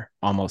IndyCar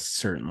almost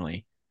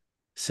certainly.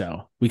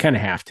 So we kind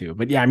of have to.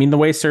 But yeah, the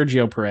way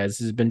Sergio Perez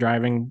has been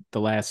driving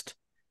the last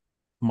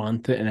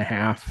month and a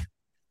half,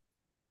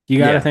 you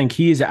got to think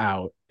he's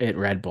out at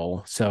Red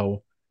Bull.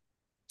 So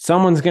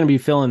someone's going to be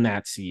filling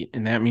that seat,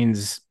 and that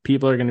means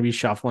people are going to be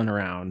shuffling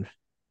around.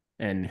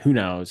 And who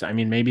knows?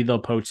 Maybe they'll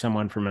poach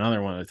someone from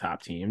another one of the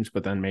top teams,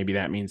 but then maybe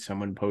that means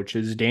someone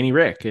poaches Danny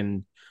Rick,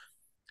 and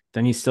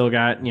then you still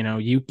got,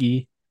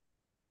 Yuki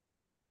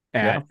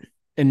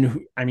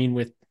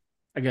with,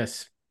 I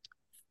guess,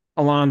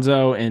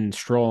 Alonso and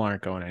Stroll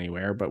aren't going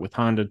anywhere, but with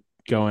Honda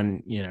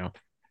going,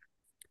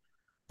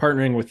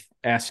 partnering with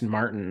Aston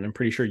Martin, I'm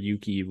pretty sure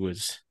Yuki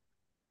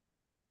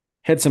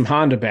had some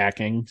Honda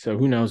backing, so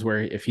who knows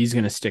if he's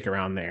going to stick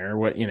around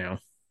there. I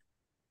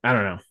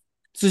don't know.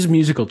 It's just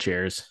musical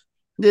chairs.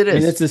 It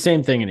is. It's the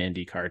same thing in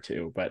IndyCar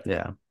too, but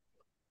yeah.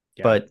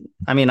 But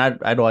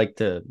I'd like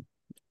to.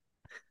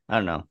 I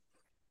don't know.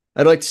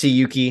 I'd like to see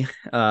Yuki in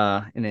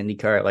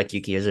IndyCar. I like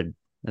Yuki as a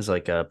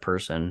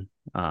person.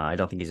 I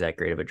don't think he's that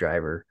great of a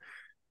driver.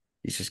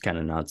 He's just kind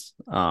of nuts.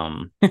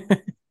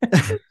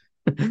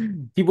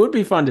 He would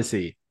be fun to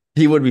see.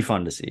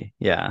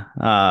 Yeah.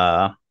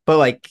 But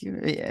I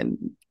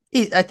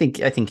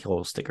think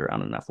he'll stick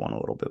around in F1 a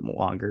little bit more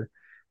longer.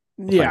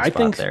 Yeah,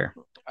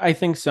 I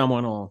think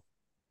someone will.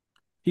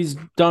 He's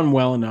done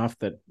well enough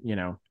that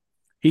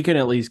he could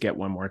at least get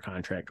one more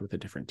contract with a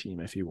different team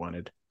if he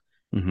wanted.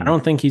 Mm-hmm. I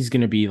don't think he's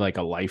going to be like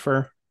a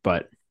lifer,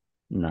 but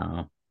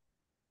no.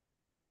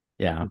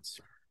 Yeah.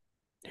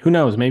 Who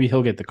knows? Maybe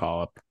he'll get the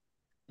call up.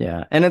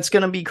 Yeah, and it's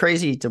going to be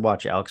crazy to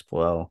watch Alex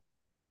Palou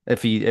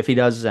if he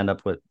does end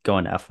up with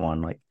going to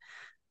F1. Like,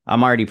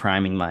 I'm already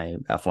priming my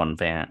F1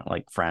 fan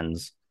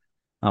friends.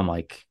 I'm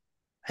like,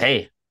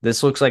 hey,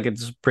 this looks like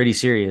it's pretty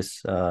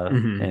serious,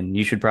 and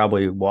you should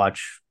probably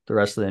watch the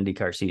rest of the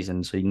IndyCar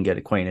season so you can get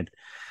acquainted.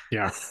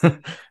 Yeah.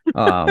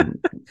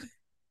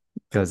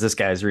 Because this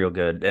guy's real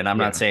good, and I'm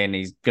not saying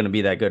he's going to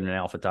be that good in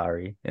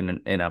AlphaTauri in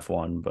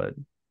F1, but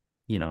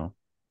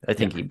I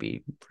think he'd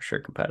be for sure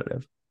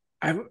competitive.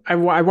 I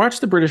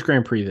watched the British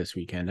Grand Prix this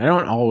weekend. I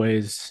don't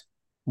always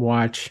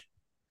watch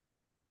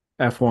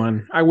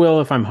F1. I will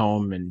if I'm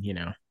home and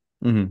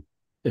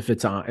if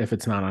it's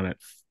not on at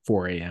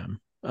 4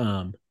 a.m.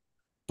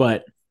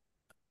 But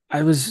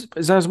as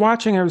I was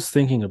watching, I was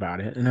thinking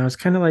about it, and I was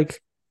kind of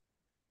like,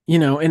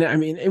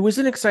 it was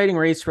an exciting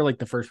race for like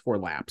the first 4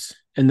 laps,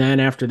 and then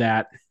after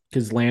that,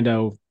 because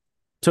Lando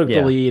took the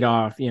Yeah. lead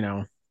off,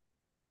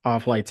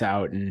 off lights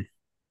out, and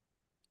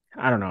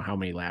I don't know how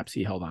many laps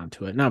he held on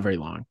to it. Not very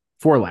long.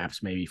 4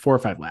 laps, maybe 4 or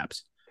 5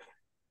 laps.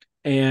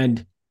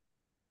 And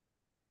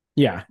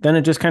yeah, then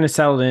it just kind of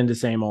settled into the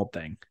same old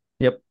thing.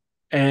 Yep.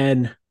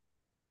 And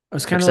I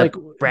was kind of Except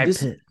like, Brad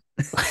this Pitt.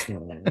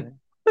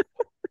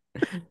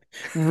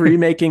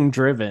 remaking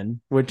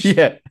Driven, which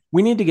Yeah.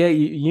 we need to get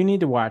you need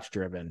to watch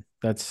Driven.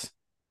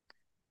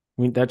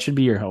 That should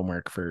be your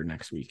homework for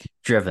next week.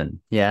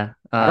 Driven. Yeah.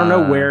 I don't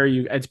know where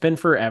it's been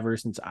forever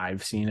since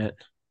I've seen it.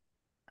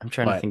 I'm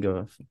trying to think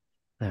of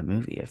that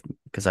movie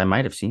because I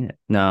might have seen it.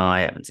 No,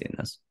 I haven't seen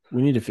this.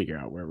 We need to figure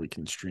out where we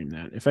can stream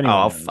that. If anyone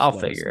knows, I'll let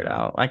us figure it know.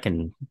 out. I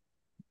can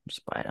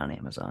just buy it on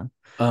Amazon.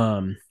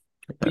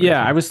 But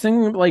yeah, I was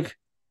thinking like,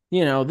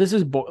 this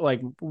is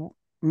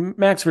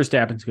Max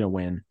Verstappen's going to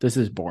win. This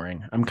is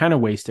boring. I'm kind of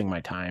wasting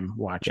my time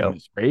watching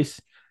this race.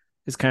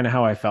 Is kind of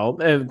how I felt.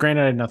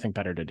 Granted, I had nothing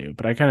better to do,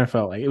 but I kind of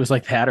felt like it was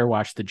like that or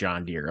watch the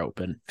John Deere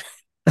Open.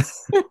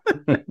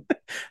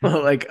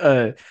 Like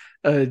a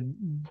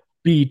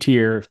B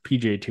tier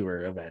PJ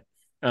Tour event.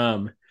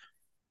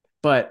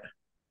 But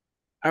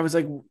I was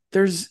like,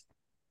 there's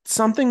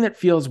something that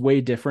feels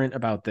way different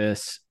about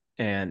this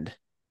and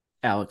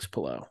Alex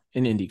Palou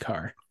in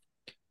IndyCar.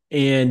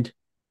 And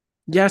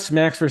yes,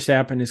 Max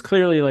Verstappen is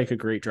clearly like a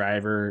great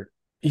driver.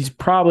 He's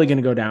probably going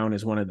to go down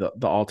as one of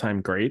the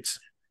all-time greats.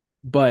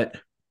 But,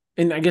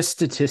 and I guess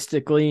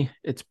statistically,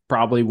 it's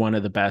probably one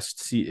of the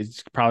best.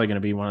 It's probably going to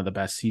be one of the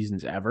best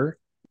seasons ever.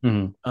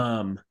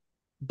 Mm-hmm.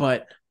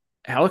 But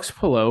Alex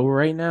Palou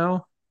right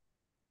now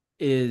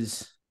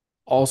is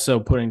also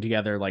putting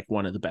together like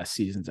one of the best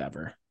seasons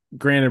ever.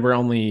 Granted,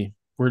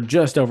 we're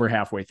just over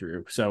halfway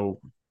through, so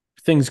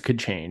things could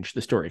change.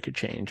 The story could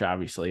change,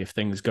 obviously, if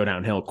things go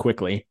downhill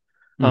quickly.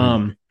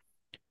 Mm-hmm.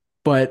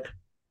 But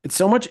it's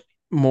so much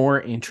more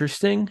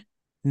interesting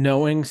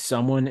knowing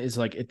someone is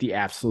like at the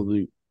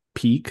absolute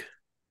peak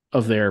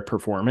of their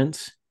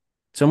performance.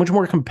 So much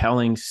more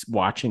compelling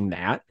watching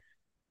that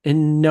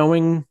and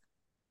knowing,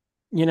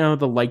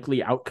 the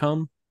likely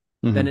outcome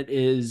than it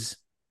is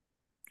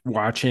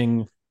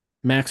watching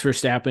Max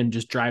Verstappen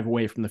just drive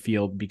away from the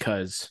field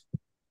because,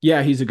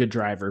 yeah, he's a good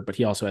driver, but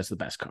he also has the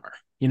best car.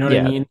 You know what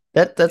I mean?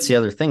 That's the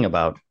other thing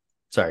about.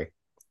 Sorry.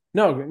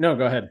 No,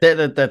 go ahead.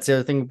 That's the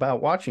other thing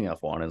about watching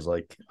F1 is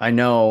like I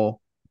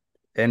know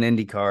in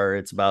IndyCar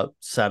it's about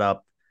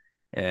setup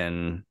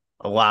and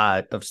a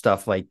lot of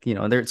stuff like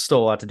there's still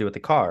a lot to do with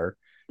the car,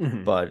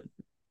 but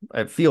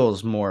it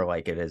feels more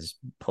like it is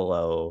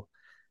Palou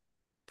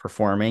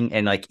performing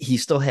and like he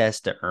still has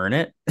to earn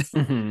it.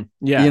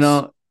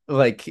 Yes.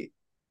 Like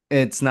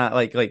it's not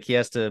like he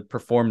has to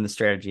perform the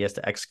strategy, he has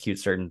to execute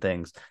certain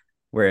things,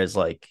 whereas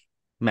like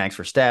Max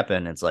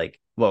Verstappen, it's like,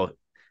 well,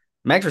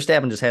 Max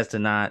Verstappen just has to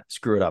not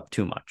screw it up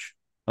too much.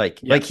 Like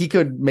he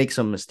could make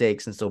some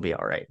mistakes and still be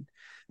all right.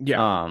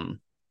 Yeah.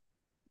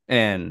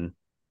 And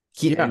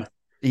he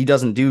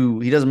doesn't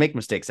make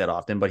mistakes that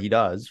often, but he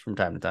does from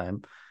time to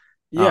time.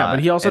 Yeah, but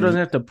he also doesn't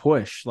have to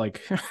push.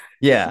 Like,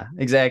 yeah,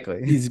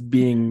 exactly. He's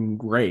being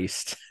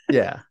raced.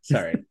 Yeah.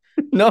 Sorry.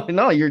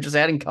 No, you're just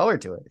adding color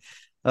to it.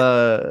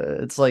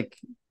 It's like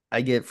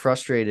I get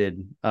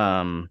frustrated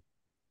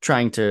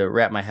trying to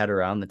wrap my head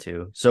around the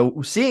two.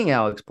 So seeing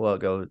Alex Palou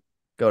go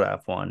to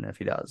F1 if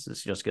he does,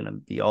 it's just going to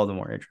be all the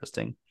more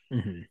interesting.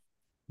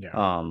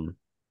 Yeah.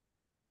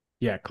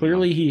 Yeah.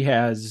 Clearly, he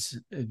has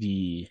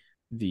the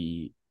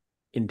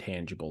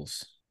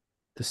intangibles,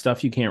 the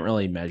stuff you can't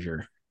really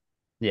measure.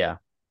 Yeah.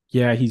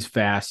 Yeah, he's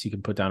fast. He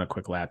can put down a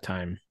quick lap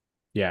time.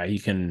 Yeah, he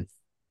can,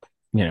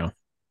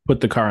 put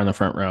the car in the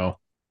front row.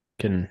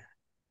 Can,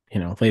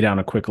 lay down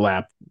a quick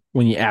lap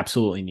when he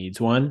absolutely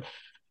needs one.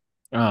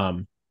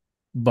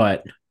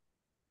 But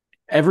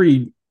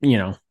every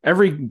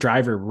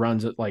driver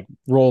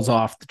rolls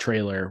off the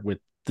trailer with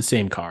the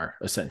same car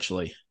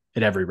essentially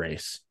at every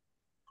race.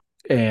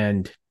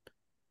 And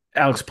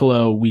Alex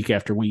Palou week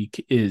after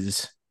week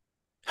is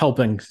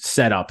helping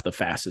set up the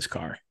fastest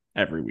car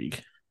every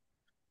week.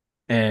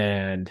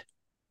 And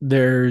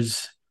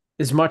there's,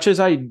 as much as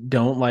I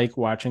don't like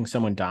watching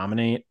someone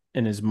dominate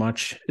and as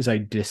much as I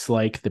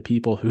dislike the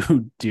people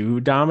who do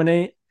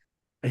dominate,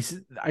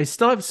 I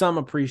still have some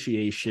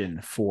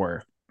appreciation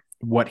for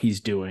what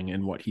he's doing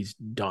and what he's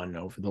done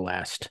over the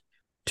last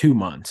 2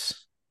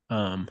 months.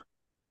 And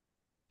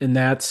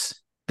that's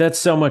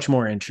so much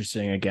more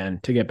interesting. Again,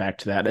 to get back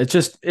to that, it's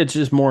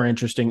just more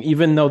interesting,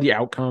 even though the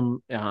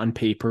outcome on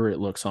paper, it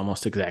looks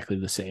almost exactly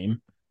the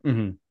same.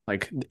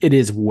 Like it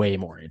is way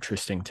more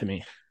interesting to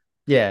me.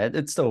 Yeah,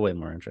 it's still way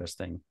more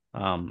interesting.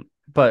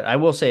 But I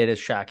will say it is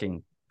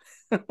shocking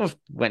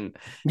when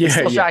it's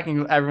still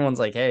shocking. Everyone's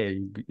like, hey,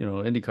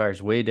 IndyCar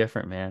is way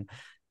different, man.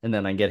 And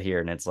then I get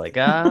here and it's like,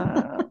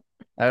 I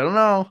don't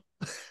know.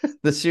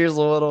 This year's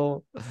a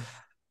little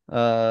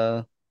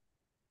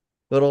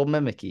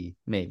mimicky,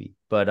 maybe,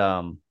 but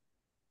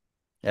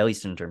at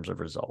least in terms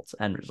of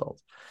end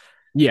results.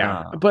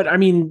 Yeah, but I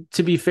mean,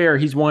 to be fair,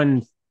 he's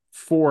won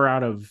 4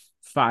 out of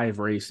 5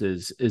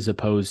 races as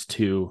opposed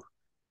to,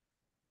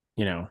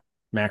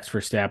 Max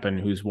Verstappen,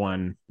 who's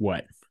won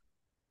what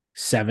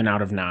 7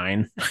 out of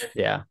 9.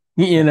 Yeah.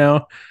 You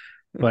know,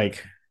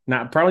 like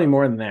not probably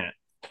more than that.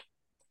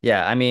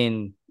 Yeah. I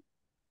mean,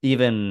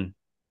 even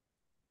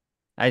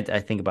I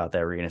think about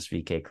that Rinus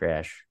VK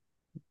crash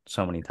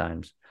so many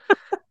times.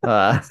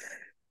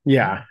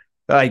 Yeah.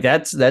 Like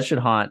that should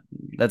haunt.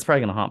 That's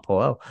probably gonna haunt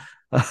Polo.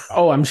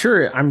 Oh, I'm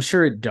sure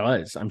it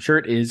does. I'm sure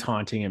it is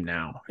haunting him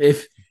now.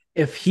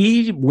 If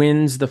he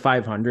wins the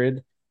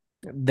 500,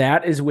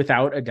 that is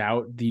without a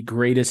doubt the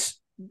greatest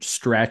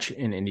stretch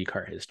in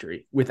IndyCar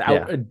history.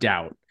 Without a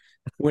doubt.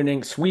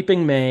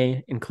 Sweeping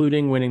May,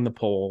 including winning the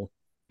pole,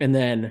 and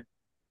then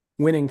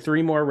winning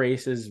 3 more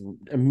races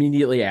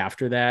immediately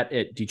after that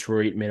at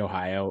Detroit,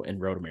 Mid-Ohio, and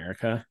Road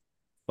America.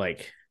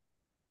 Like,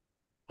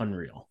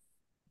 unreal.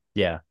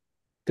 Yeah.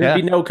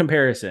 There'd be no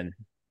comparison.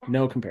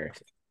 No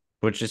comparison.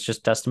 Which is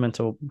just testament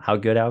to how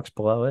good Alex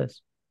Palou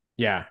is.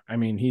 Yeah. I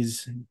mean,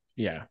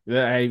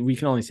 we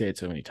can only say it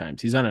so many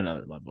times. He's on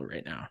another level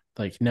right now.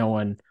 Like, no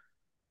one,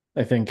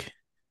 I think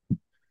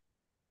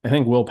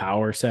Will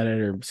Power said it,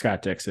 or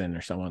Scott Dixon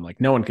or someone,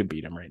 like, no one could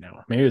beat him right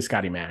now. Maybe it was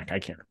Scotty Mack. I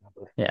can't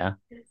remember. Yeah.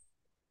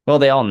 Well,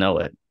 they all know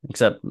it,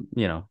 except,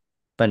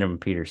 Benjamin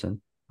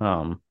Peterson.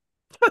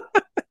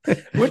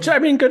 Which, I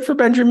mean, good for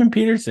Benjamin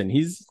Peterson.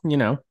 He's,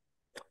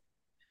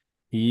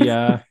 he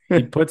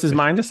puts his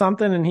mind to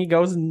something and he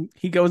goes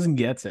and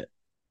gets it.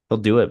 He'll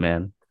do it,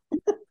 man.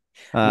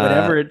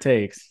 Whatever it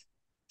takes.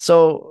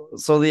 So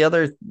the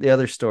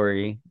other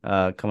story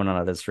coming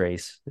out of this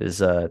race is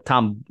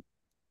Tom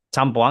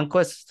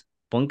Blomqvist.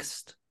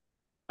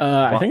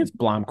 I think it's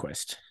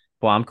Blomqvist.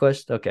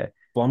 Blomqvist, okay.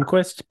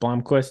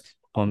 Blomqvist.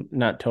 I'm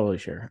not totally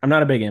sure. I'm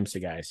not a big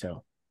IMSA guy,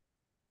 so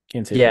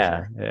can't say.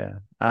 Yeah, for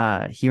sure.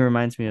 Yeah. He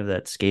reminds me of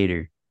that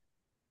skater.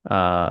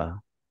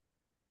 Not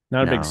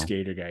a big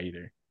skater guy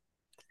either.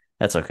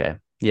 That's okay.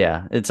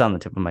 Yeah, it's on the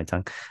tip of my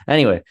tongue.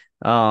 Anyway,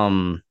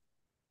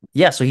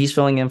 yeah, so he's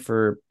filling in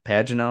for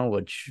Pagenaud,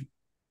 which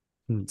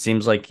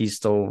seems like he's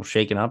still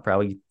shaking up,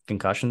 probably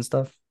concussion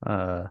stuff.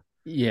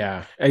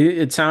 Yeah,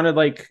 it sounded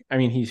like, I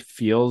mean, he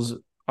feels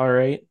all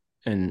right.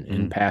 And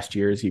in past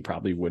years, he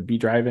probably would be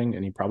driving,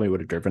 and he probably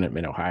would have driven at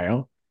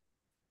Mid-Ohio.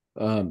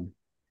 But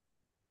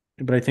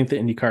I think the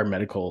IndyCar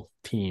medical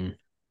team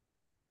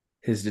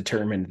has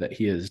determined that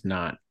he is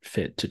not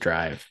fit to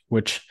drive,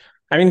 which,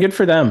 I mean, good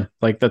for them.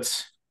 Like,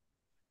 that's,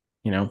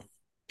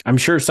 I'm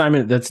sure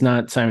that's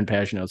not Simon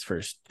Pagenaud's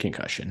first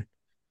concussion.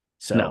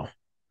 So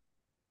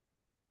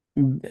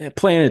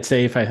playing it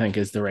safe, I think,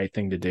 is the right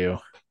thing to do.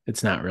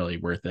 It's not really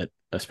worth it,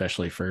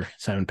 especially for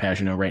Simon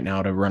Pagenaud right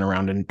now to run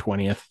around in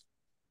 20th.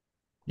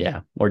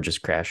 Yeah, or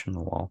just crash in the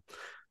wall.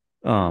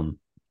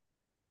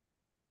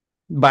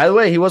 By the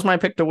way, he was my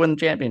pick to win the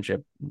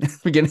championship at the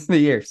beginning of the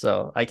year,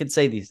 so I could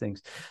say these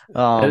things.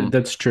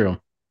 That's true.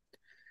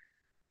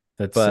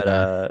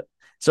 So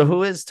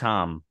who is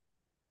Tom?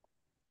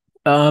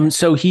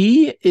 So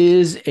he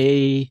is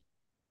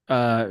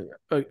for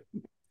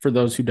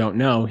those who don't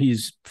know,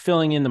 he's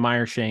filling in the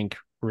Meyer-Shank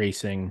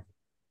Racing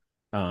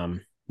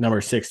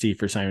number 60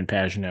 for Simon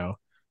Pagenaud.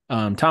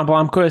 Tom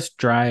Blomqvist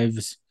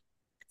drives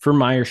for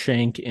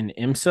Meyer-Shank in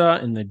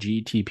IMSA in the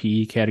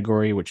GTP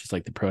category, which is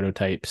like the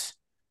prototypes.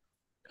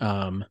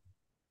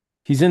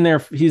 He's in there.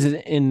 He's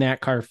in that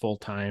car full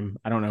time.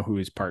 I don't know who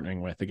he's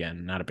partnering with.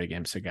 Again, not a big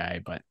IMSA guy,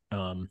 but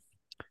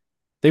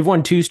they've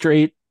won 2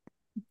 straight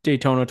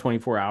Daytona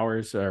 24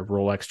 hours,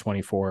 Rolex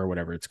 24, or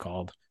whatever it's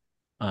called.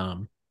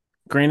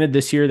 Granted,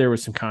 this year there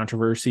was some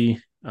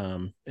controversy,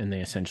 and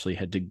they essentially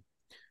had to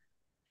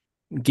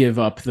give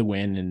up the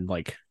win and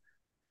like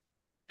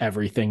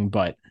everything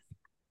but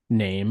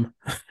name.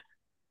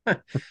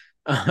 But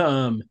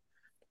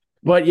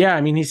yeah,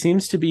 I mean, he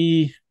seems to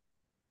be,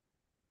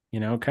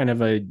 kind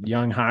of a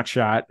young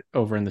hotshot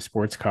over in the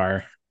sports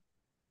car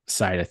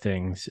side of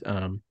things.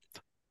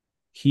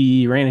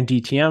 He ran in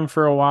DTM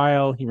for a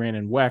while. He ran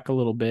in WEC a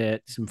little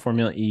bit, some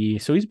Formula E.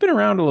 So he's been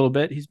around a little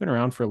bit. He's been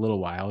around for a little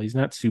while. He's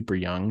not super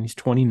young. He's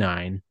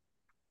 29.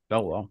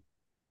 Oh,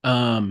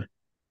 well.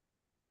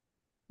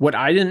 What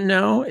I didn't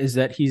know is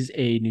that he's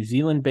a New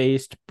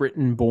Zealand-based,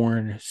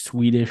 Britain-born,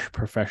 Swedish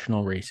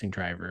professional racing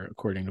driver,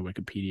 according to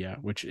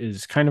Wikipedia, which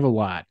is kind of a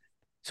lot.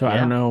 So yeah. I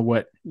don't know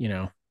what,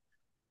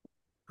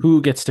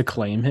 who gets to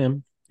claim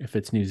him, if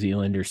it's New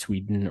Zealand or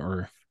Sweden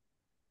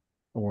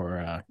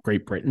or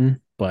Great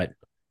Britain. But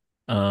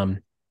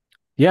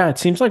yeah, it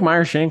seems like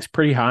Meyer-Shank's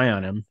pretty high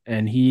on him,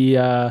 and he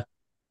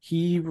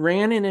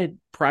ran in a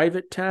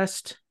private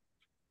test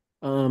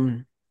at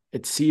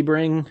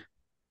Sebring.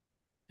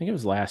 I think it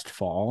was last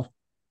fall.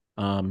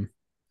 I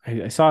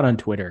saw it on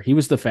Twitter. He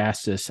was the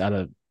fastest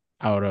out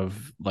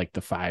of like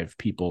the 5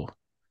 people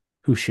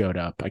who showed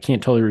up. I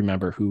can't totally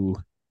remember who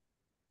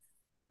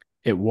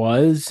it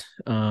was.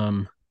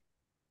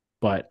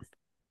 But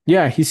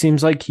yeah, he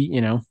seems like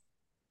he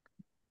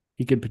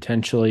could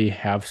potentially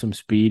have some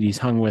speed. He's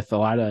hung with a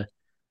lot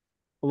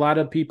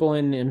of people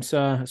in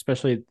IMSA,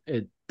 especially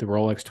at the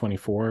Rolex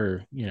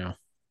 24,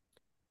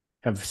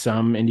 have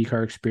some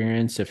IndyCar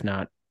experience, if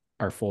not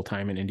are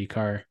full-time in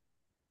IndyCar.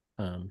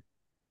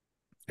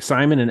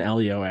 Simon and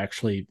Elio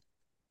actually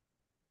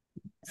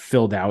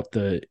filled out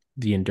the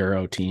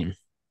enduro team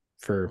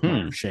for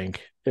Hmm.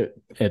 Shank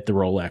at the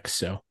Rolex.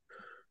 So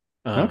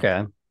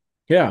Okay.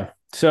 yeah.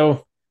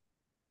 So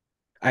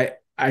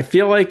I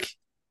feel like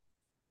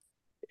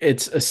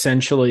it's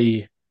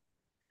essentially,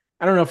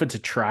 I don't know if it's a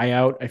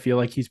tryout. I feel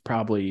like he's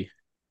probably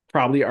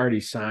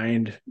already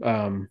signed.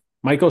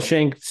 Michael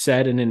Shank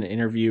said in an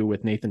interview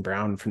with Nathan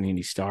Brown from the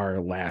Indy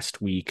Star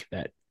last week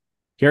that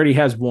he already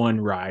has one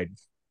ride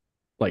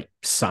like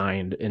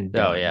signed and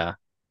Oh done yeah.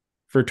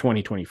 for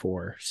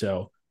 2024.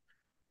 So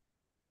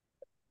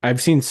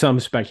I've seen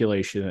some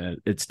speculation that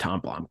it's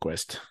Tom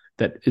Blomqvist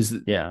that is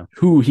Yeah.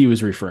 who he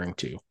was referring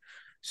to.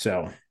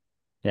 So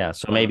Yeah.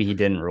 So maybe he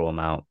didn't rule him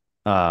out.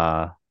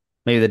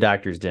 Maybe the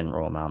doctors didn't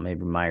rule him out.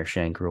 Maybe Meyer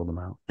Shank ruled him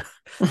out.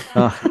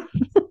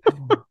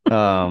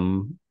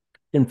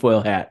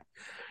 tinfoil hat.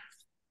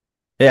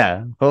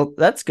 Yeah. Well,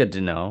 that's good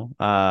to know.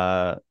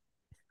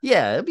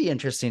 Yeah, it'd be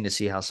interesting to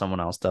see how someone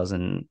else does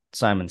in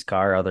Simon's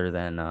car other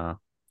than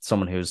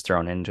someone who's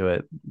thrown into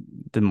it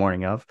the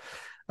morning of.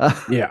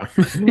 Yeah.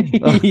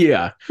 Yeah.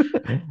 Yeah.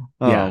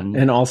 Um,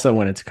 And also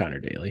when it's Connor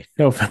Daly.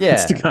 No offense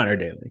Yeah. to Connor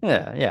Daly.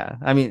 yeah.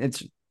 I mean,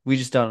 we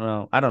just don't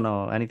know. I don't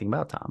know anything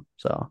about Tom.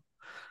 So,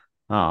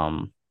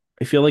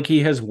 I feel like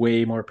he has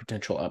way more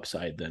potential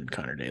upside than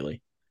Connor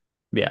Daly.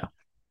 yeah.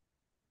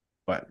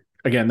 But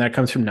again, that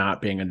comes from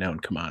not being a known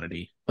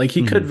commodity. Like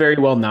he could Mhm. very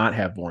well not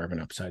have more of an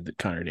upside than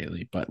Connor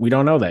Daly, but we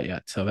don't know that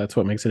yet. So that's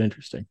what makes it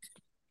interesting.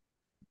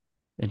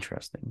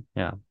 Interesting.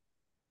 Yeah.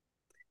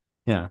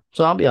 Yeah.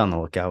 So I'll be on the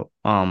lookout.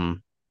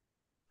 In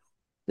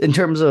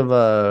terms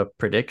of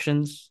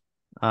predictions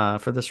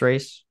for this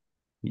race,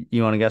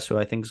 you want to guess who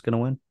I think is going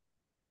to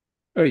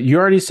win? You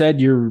already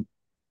said you're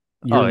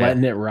Oh, yeah.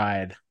 letting it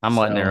ride. I'm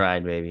letting it So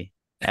ride, baby.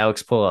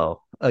 Alex Palou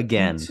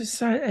again. It's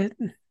just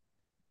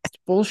it's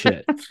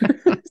bullshit.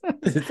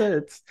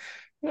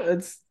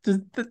 it's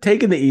just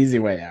taking the easy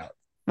way out.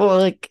 Well,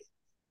 like,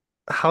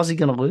 how's he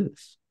gonna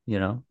lose? You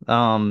know?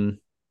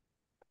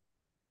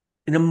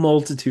 In a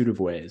multitude of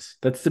ways.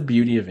 That's the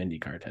beauty of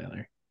IndyCar,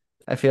 Tyler.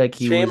 I feel like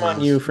he Shame on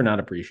loses you for not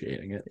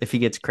appreciating it. if he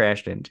gets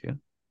crashed into.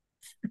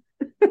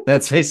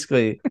 That's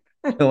basically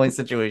the only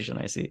situation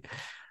I see.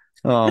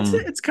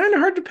 It's kind of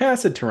hard to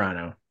pass at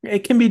Toronto. It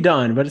can be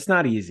done, but it's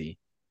not easy.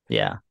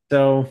 Yeah.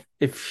 So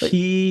if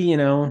he,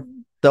 the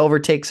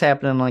overtakes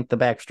happen in like the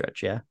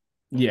backstretch,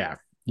 yeah.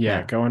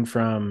 Yeah, going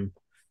from,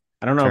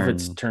 I don't know if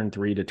it's Turn- turn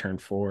 3 to turn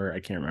 4. I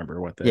can't remember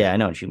what the Yeah, I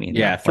know what you mean.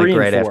 Yeah, though. 3 like and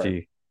right 4.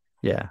 after.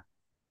 Yeah.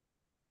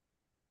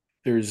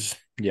 There's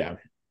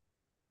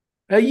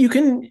you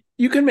can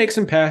make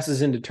some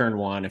passes into turn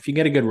 1 if you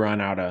get a good run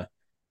out of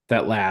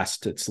that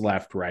last. It's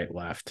left, right,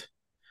 left.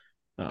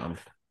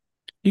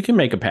 You can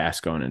make a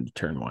pass going into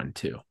turn 1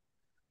 too.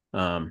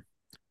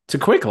 It's a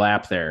quick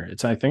lap there.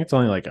 I think it's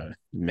only like a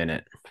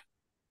minute.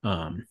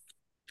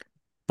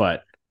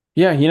 But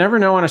yeah, you never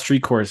know on a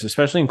street course,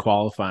 especially in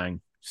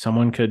qualifying.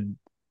 Someone could,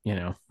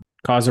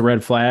 cause a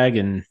red flag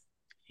and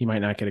he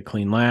might not get a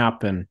clean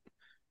lap and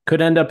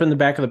could end up in the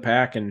back of the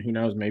pack. And who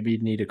knows, maybe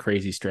you'd need a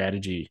crazy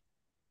strategy.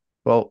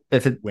 Well,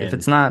 if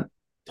it's not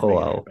to make it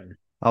Palou, happen.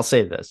 I'll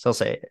say this. I'll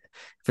say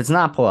if it's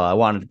not Palou, I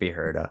want it to be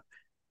Herta.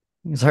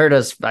 Because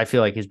Herta's, I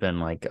feel like he's been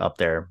like up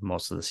there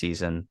most of the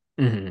season.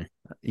 Mm-hmm.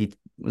 He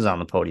was on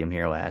the podium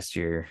here last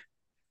year.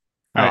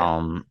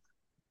 Yeah.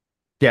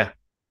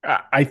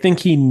 I think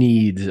he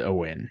needs a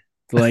win.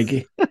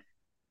 Like,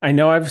 I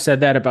know I've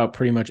said that about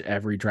pretty much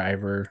every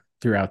driver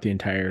throughout the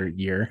entire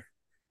year.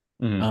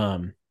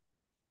 Mm-hmm.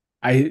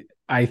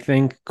 I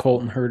think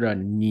Colton Herta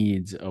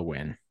needs a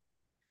win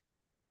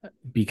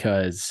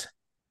because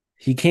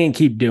he can't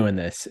keep doing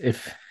this.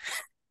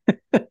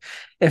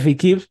 If he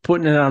keeps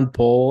putting it on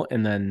pole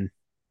and then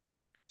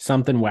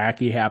something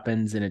wacky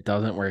happens and it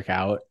doesn't work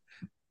out,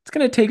 it's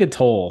going to take a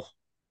toll.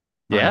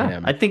 Yeah, on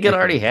him. I think it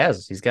already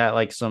has. He's got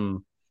like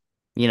some,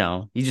 he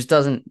just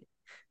doesn't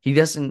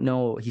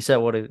know. He said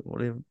what he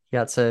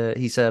got said.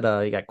 He said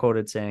he got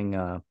quoted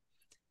saying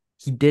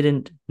he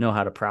didn't know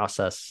how to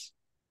process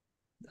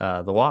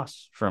the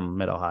loss from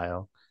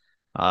Mid-Ohio.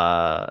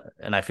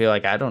 And I feel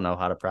like I don't know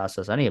how to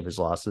process any of his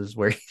losses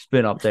where he's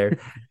been up there.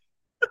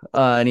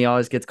 And he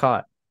always gets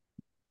caught.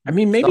 I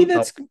mean, maybe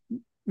that's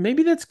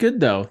good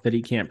though that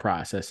he can't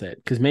process it,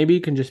 because maybe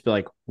you can just be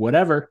like,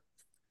 whatever.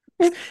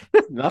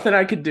 Nothing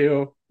I could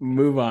do.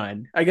 Move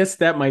on. I guess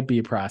that might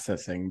be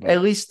processing. But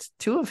At least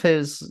two of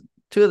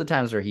the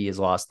times where he has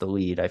lost the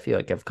lead, I feel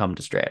like have come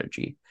to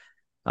strategy.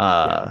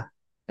 And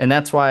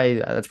that's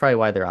probably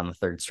why they're on the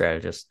third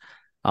strategist.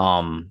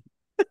 But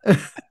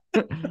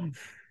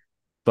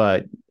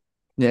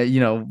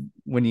yeah,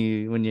 when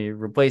you're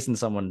replacing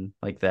someone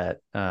like that,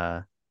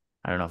 I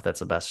don't know if that's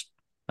the best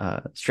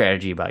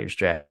strategy about your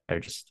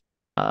strategist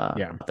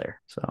out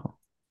there. So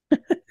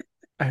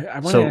I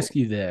want to ask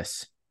you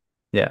this.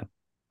 Yeah.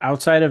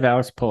 Outside of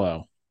Alex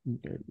Palou,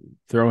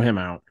 throw him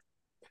out.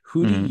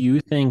 Who Mhm. do you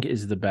think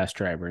is the best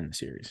driver in the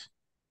series?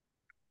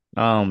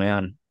 Oh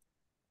man,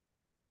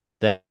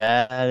 that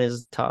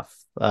is tough.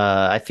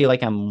 I feel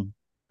like I'm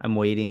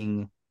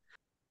waiting.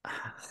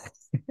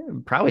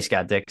 Probably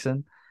Scott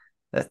Dixon.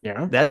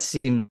 Yeah. That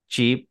seemed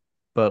cheap.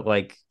 but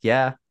like,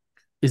 yeah,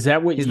 Is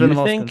that what he's been you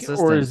the most think, or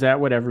consistent. is that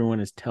what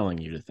everyone is telling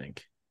you to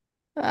think?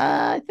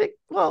 I think,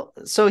 well,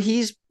 so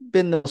he's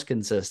been the most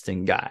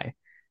consistent guy,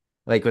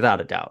 like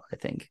without a doubt, I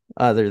think,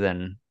 other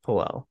than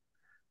Puel.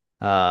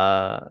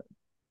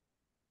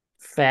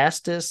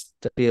 Fastest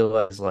I feel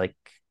is like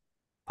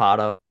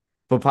Pato,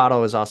 but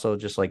Pato is also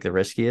just like the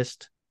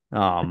riskiest.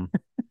 You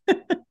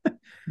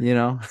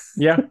know,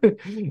 Yeah.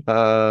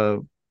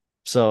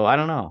 so I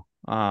don't know.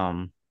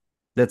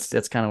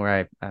 That's kind of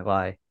where I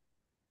lie.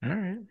 All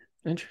right.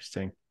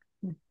 Interesting.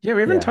 Yeah,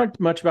 we haven't talked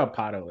much about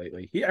Pato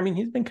lately.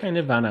 He's been kind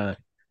of on a,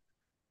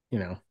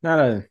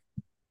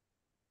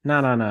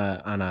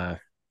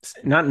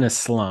 not in a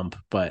slump,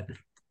 but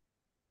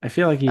I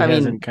feel like he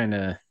hasn't kind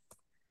of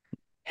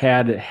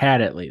had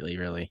it lately,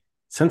 really,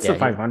 since the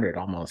 500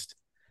 almost.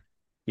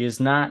 He has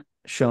not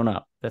shown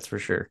up, that's for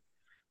sure.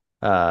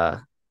 Yeah,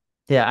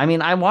 I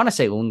mean, I want to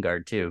say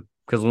Lundgaard too,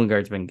 because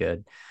Lundgaard's been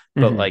good,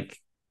 but like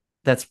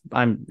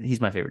he's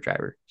my favorite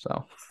driver,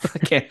 so I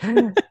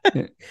can't.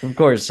 Of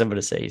course, I'm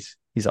gonna say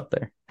he's up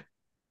there.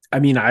 I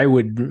mean, I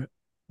would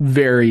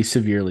very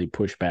severely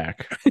push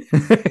back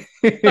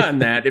on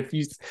that if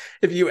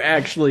you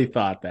actually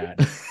thought that.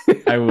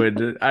 I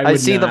would. I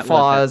see the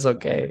flaws.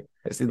 Okay,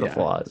 I see the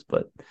flaws,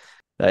 but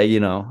I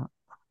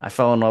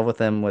fell in love with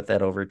him with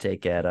that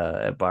overtake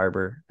at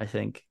Barber. I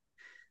think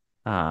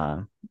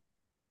it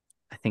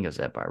was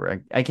at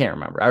Barber. I can't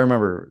remember. I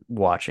remember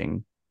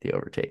watching the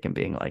overtake and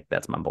being like,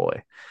 "That's my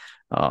boy."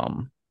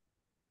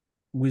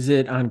 Was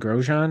it on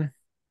Grosjean?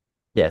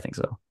 Yeah, I think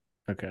so.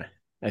 Okay,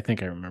 I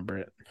think I remember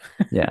it.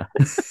 Yeah.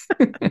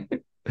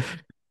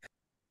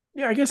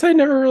 Yeah, I guess I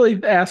never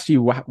really asked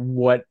you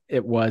what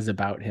it was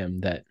about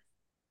him that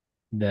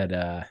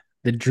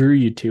drew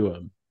you to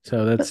him.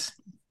 So that's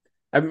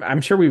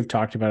I'm sure we've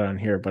talked about it on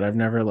here, but I've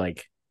never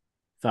like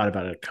thought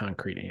about a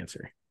concrete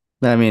answer.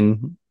 I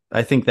mean,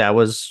 I think that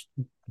was,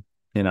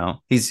 I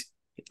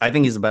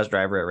think he's the best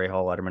driver at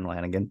Rahal, Letterman,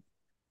 Lanigan.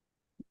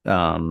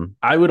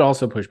 I would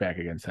also push back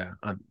against that.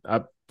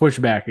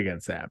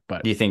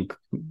 But do you think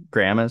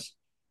Graham is?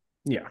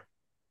 Yeah.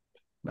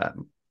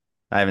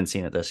 I haven't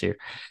seen it this year.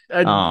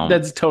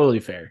 That's totally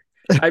fair.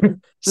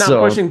 I'm not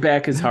pushing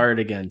back as hard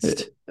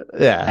against.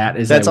 Yeah,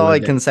 that's all I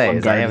can say.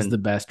 Is I haven't the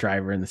best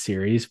driver in the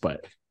series,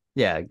 but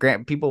yeah,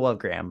 Graham. People love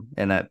Graham,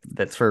 and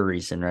that's for a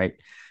reason, right?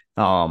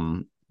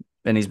 And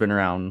he's been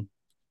around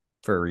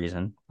for a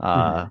reason.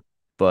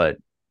 But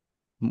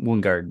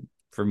Lundgaard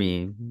for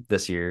me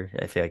this year,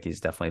 I feel like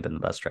he's definitely been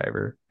the best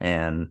driver,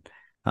 and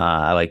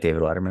I like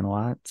David Letterman a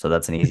lot, so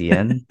that's an easy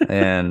in.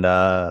 And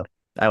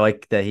I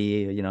like that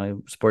he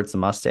sports the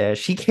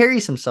mustache. He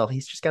carries himself.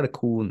 He's just got a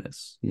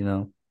coolness,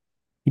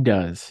 He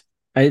does.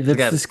 That's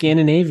the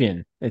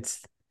Scandinavian.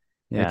 It's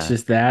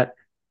just that.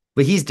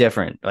 But he's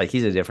different. Like,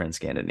 he's a different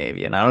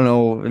Scandinavian. I don't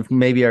know if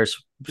maybe our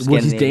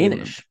he's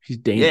Danish. He's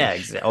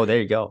Danish. Yeah. Oh,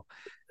 there you go.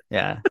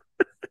 Yeah.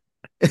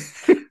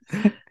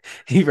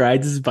 He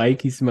rides his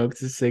bike. He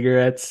smokes his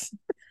cigarettes.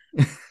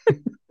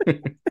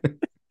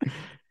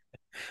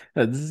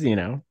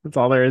 That's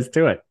all there is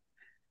to it.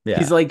 Yeah.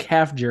 He's like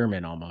half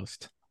German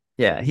almost.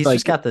 Yeah, he's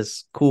just got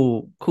this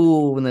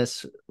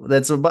coolness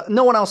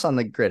no one else on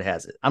the grid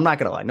has it. I'm not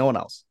gonna lie, no one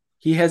else.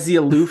 He has the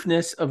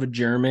aloofness of a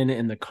German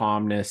and the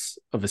calmness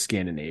of a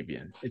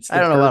Scandinavian. It's the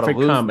perfect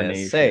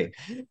combination. Hey,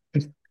 I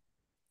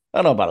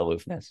don't know about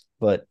aloofness,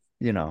 but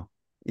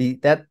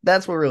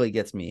that's what really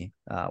gets me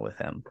with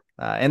him.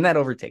 And that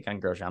overtake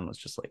on Grosjean was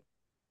just like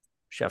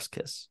chef's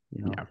kiss.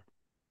 Yeah.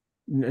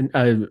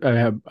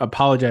 I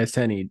apologize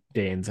to any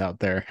Danes out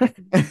there.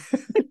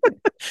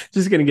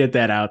 Just gonna get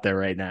that out there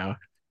right now.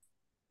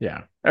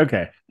 Yeah.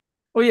 Okay.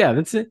 Well, yeah,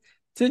 that's it.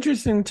 It's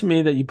interesting to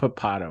me that you put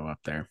Pato up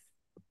there.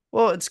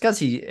 Well, it's because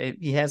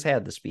he has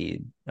had the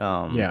speed.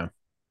 Yeah.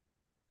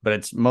 But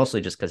it's mostly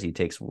just because he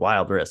takes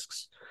wild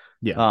risks.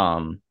 Yeah.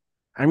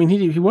 I mean,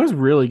 he was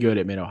really good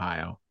at Mid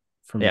Ohio.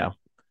 Yeah.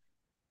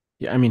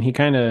 I mean, he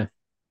kind of.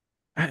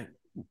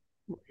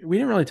 We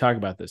didn't really talk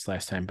about this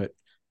last time, but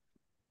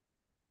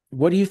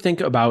what do you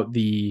think about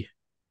the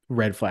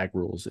red flag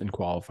rules in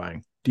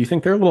qualifying? Do you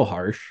think they're a little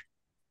harsh?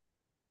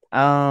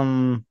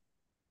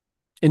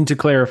 And to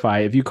clarify,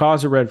 if you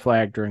cause a red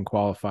flag during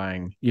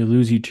qualifying, you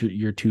lose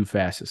your two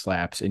fastest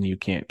laps and you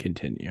can't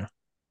continue.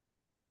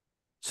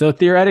 So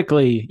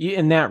theoretically,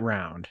 in that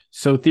round,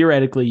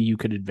 you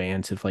could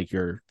advance if like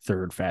your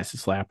third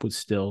fastest lap was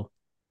still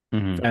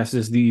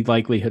fastest. The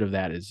likelihood of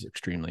that is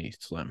extremely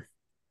slim.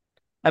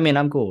 I mean,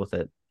 I'm cool with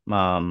it.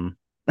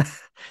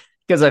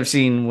 Because I've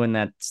seen when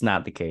that's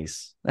not the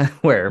case,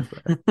 where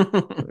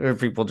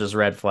people just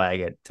red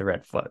flag it to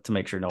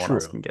make sure no one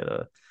else can get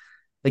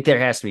like there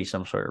has to be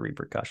some sort of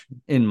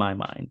repercussion in my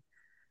mind.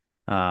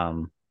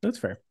 That's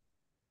fair.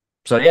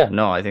 So yeah,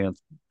 no, I think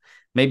that's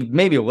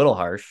maybe a little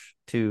harsh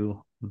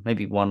too.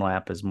 Maybe one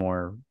lap is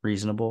more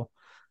reasonable,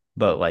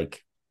 but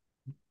like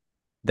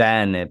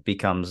then it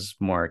becomes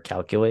more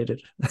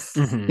calculated,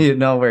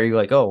 where you're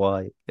like, oh,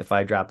 well, if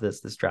I drop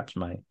this drops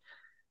my,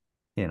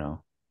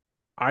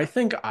 I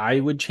think I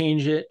would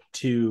change it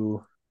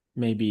to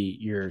maybe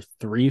your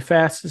 3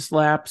 fastest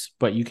laps,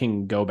 but you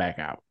can go back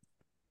out.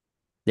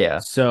 Yeah.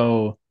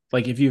 So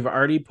like if you've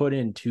already put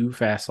in 2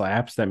 fast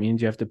laps, that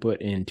means you have to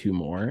put in 2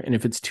 more. And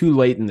if it's too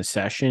late in the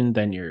session,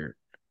 then you're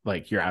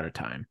out of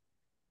time.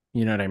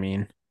 You know what I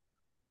mean?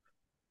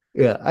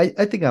 Yeah.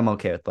 I think I'm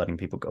okay with letting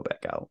people go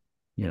back out,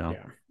 Yeah.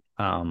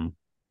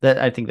 That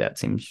I think that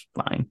seems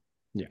fine.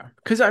 Yeah.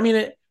 Cause I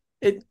mean,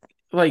 it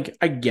like,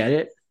 I get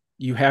it.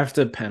 You have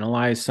to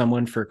penalize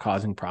someone for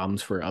causing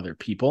problems for other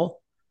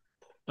people.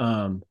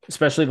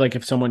 Especially like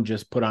if someone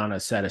just put on a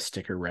set of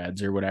sticker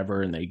reds or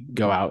whatever, and they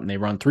go out and they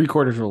run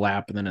 3/4 of a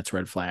lap and then it's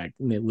red flag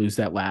and they lose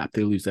that lap,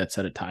 they lose that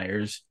set of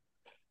tires.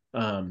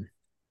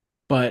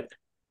 But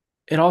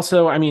it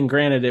also, I mean,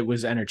 granted, it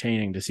was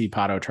entertaining to see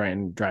Pato try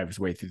and drive his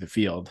way through the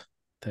field.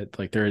 That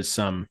like there is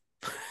some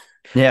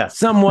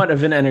somewhat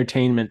of an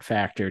entertainment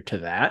factor to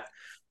that.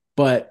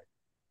 But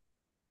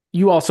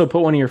you also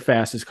put one of your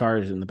fastest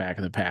cars in the back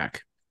of the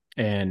pack,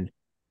 and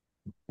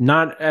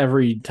not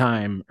every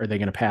time are they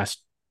going to pass,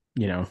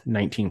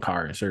 19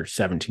 cars or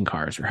 17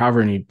 cars or however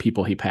many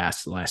people he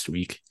passed last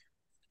week.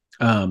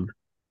 And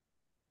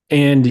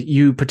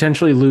you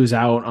potentially lose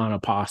out on a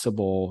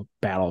possible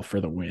battle for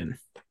the win,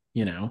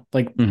 I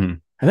think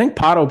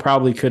Pato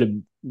probably could have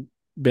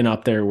been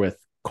up there with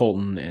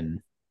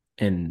Colton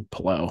and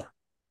Palou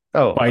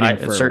fighting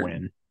for a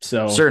win.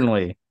 So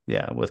certainly,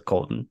 yeah, with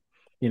Colton.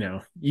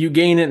 You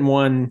gain it in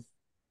one,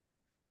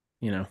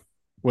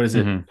 what is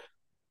it? Mm-hmm.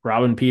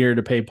 Robbing Peter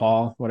to pay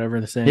Paul, whatever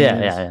the saying is.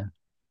 Yeah.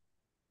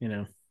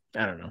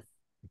 I don't know.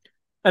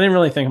 I didn't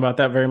really think about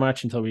that very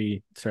much until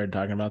we started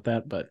talking about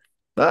that, but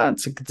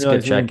it's a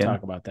good check-in.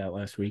 Talk about that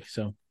last week,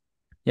 so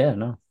yeah,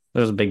 no, it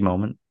was a big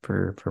moment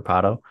for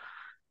Pato.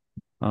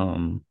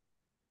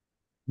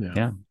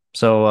 Yeah.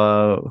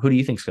 So, who do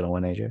you think's going to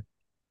win, AJ?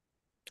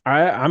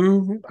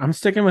 I'm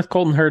sticking with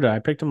Colton Herta. I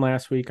picked him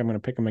last week. I'm going to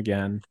pick him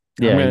again.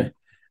 Yeah,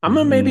 I'm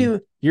gonna maybe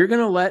you're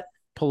gonna let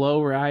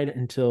Palou ride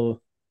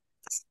until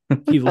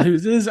he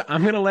loses.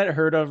 I'm gonna let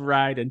Herta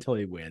ride until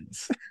he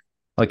wins.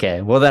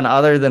 Okay. Well, then,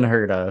 other than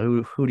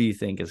Herta, who do you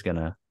think is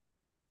gonna?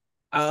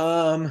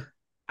 I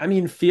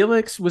mean,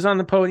 Felix was on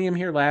the podium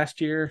here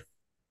last year.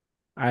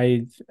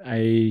 I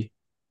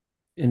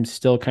am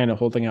still kind of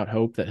holding out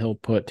hope that he'll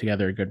put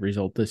together a good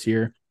result this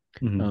year.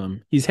 Mm-hmm.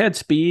 He's had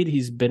speed.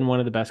 He's been one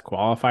of the best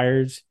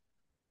qualifiers,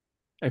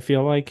 I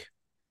feel like,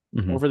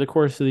 over the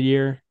course of the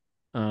year.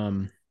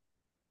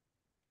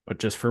 But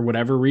just for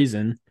whatever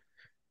reason,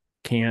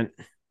 can't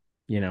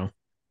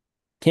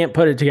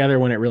put it together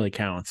when it really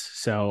counts.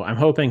 So I'm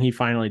hoping he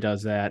finally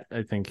does that.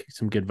 I think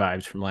some good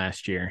vibes from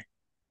last year.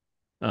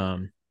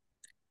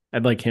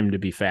 I'd like him to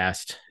be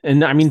fast.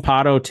 And I mean,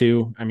 Pato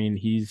too. I mean,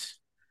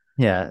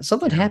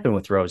 something happened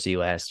with Rosie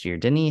last year.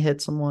 Didn't he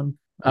hit someone?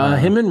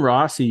 Him and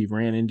Rossi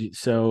ran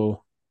into,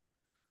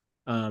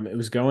 it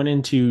was going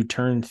into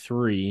turn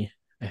 3.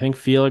 I think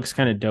Felix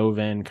kind of dove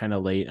in kind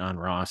of late on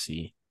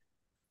Rossi,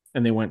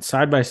 and they went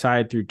side by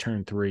side through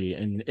turn 3,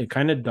 and it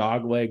kind of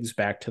dog legs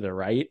back to the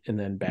right and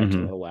then back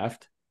to the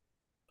left.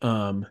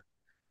 And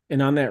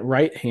on that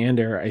right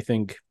hander, I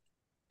think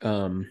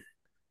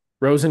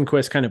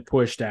Rosenquist kind of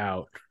pushed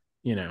out,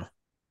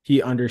 he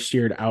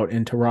understeered out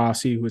into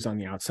Rossi, who was on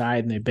the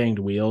outside, and they banged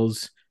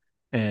wheels,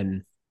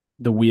 and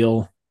the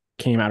wheel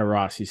came out of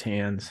Rossi's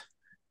hands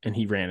and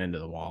he ran into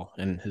the wall,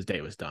 and his day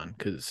was done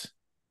because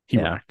he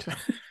wrecked.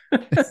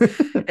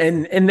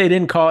 and they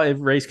didn't call it,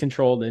 race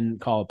control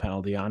didn't call a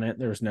penalty on it.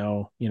 There was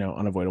no,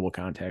 unavoidable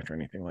contact or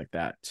anything like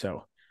that.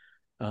 So,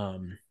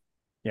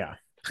 yeah,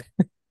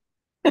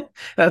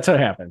 that's what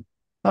happened.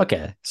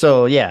 Okay.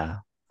 So, yeah.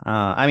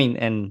 I mean,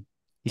 and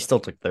he still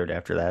took third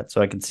after that.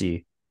 So I could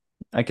see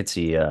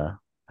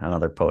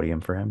another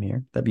podium for him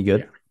here. That'd be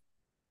good.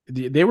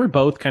 Yeah. They were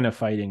both kind of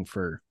fighting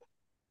for,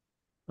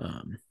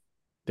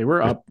 they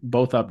were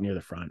both up near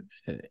the front.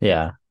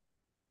 Yeah.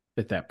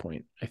 At that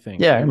point, I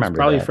think. Yeah, I remember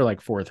probably that. For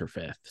like 4th or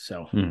 5th.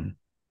 So,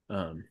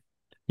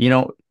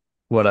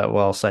 what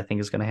else I think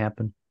is going to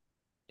happen?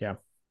 Yeah,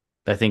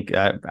 I think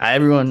I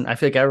feel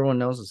like everyone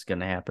knows it's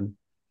going to happen,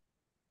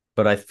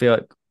 but I feel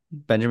like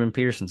Benjamin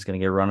Peterson's going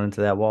to get run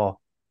into that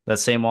wall, that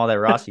same wall that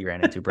Rossi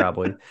ran into,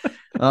 probably.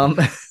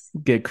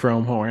 Get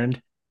chrome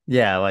horned.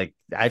 Yeah, like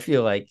I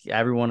feel like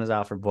everyone is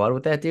out for blood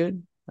with that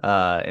dude,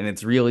 and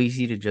it's real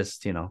easy to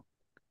just give him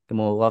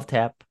a little love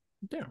tap.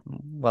 Yeah,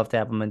 love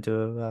tap him into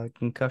a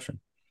concussion.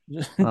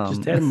 Just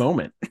had a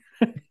moment.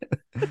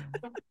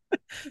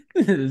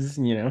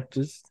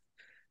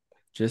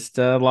 just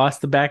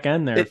lost the back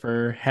end there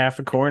for half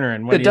a corner,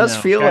 and it does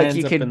feel like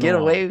you can get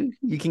away.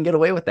 You can get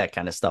away with that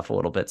kind of stuff a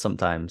little bit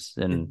sometimes,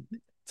 and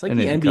it's like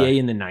the NBA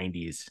in the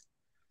 90s.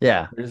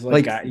 Yeah, there's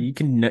like you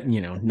can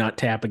nut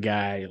tap a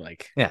guy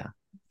like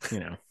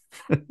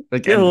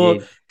like get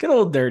a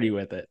little dirty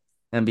with it.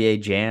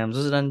 NBA jams,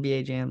 was it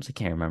NBA jams? I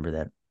can't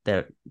remember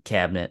that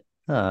cabinet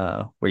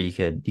where you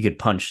could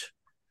punch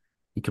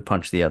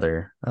the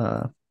other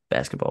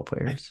basketball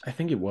players. I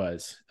think it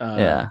was.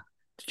 Yeah.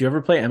 Did you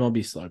ever play MLB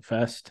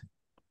Slugfest?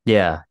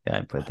 Yeah,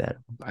 I played that.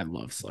 I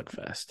love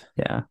Slugfest.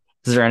 Yeah.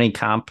 Is there any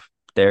comp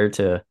there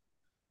to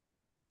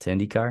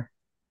IndyCar?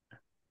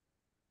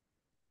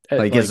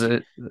 Like is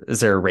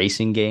there a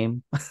racing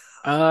game?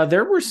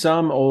 There were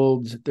some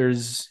old.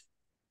 There's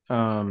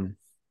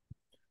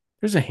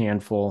a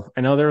handful.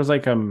 I know there was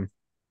like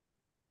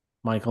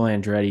Michael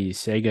Andretti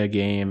Sega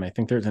game. I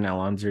think there's an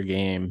Alonso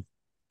game.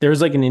 There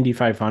was like an Indy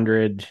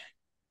 500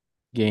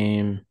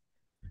 game.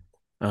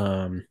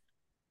 I'm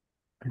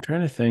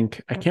trying to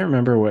think. I can't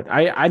remember what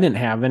I didn't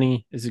have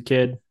any as a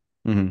kid.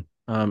 Mm-hmm.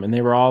 And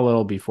they were all a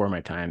little before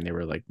my time. They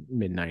were like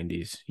mid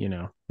 90s, you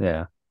know.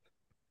 Yeah.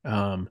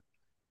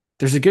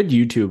 There's a good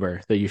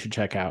YouTuber that you should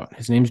check out.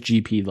 His name's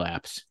GP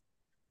Laps.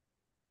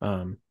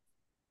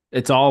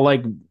 It's all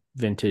like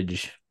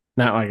vintage.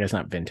 Not, I guess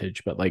not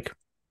vintage, but like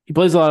he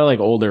plays a lot of like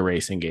older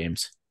racing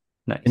games.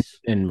 Nice.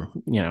 And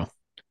you know,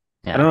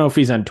 yeah. I don't know if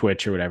he's on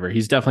Twitch or whatever.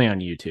 He's definitely on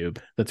YouTube.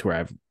 That's where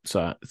I've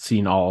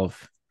seen all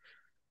of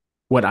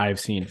what I've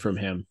seen from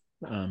him.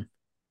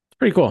 It's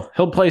pretty cool.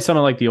 He'll play some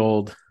of like the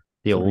old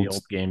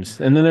games.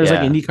 And then there's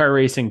like IndyCar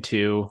Racing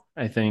 2.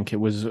 I think it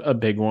was a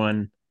big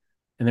one.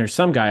 And there's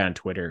some guy on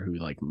Twitter who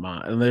like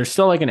there's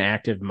still like an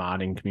active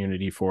modding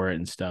community for it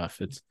and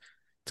stuff. It's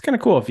kind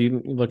of cool if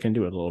you look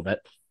into it a little bit.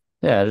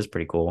 Yeah, it is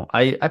pretty cool.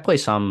 I play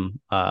some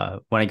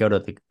when I go to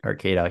the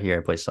arcade out here.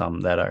 I play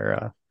some that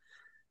are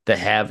that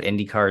have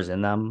Indy cars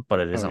in them, but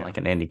it isn't like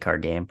an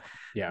IndyCar game.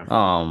 Yeah.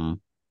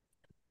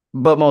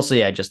 But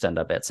mostly I just end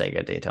up at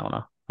Sega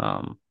Daytona.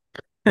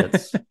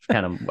 It's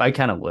I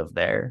kind of live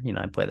there. You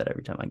know, I play that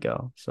every time I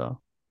go. So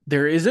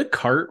there is a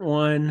kart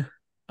one.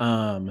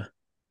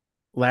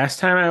 Last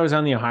time I was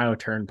on the Ohio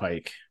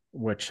Turnpike,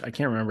 which I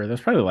can't remember. That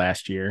was probably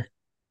last year.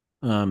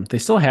 They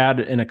still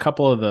had in a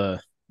couple of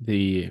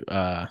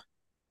the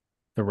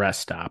rest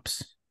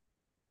stops.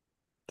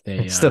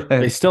 They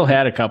still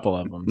had a couple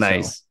of them.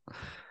 Nice. So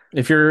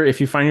if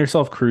you find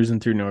yourself cruising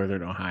through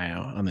Northern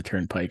Ohio on the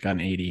Turnpike on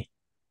 80,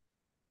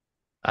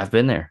 I've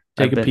been there.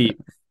 Take a peek.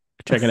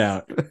 Check it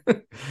out.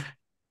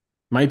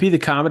 Might be the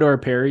Commodore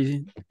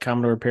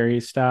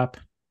Perry stop.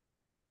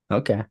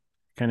 Okay.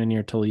 Kind of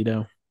near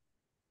Toledo.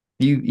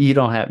 You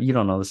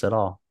don't know this at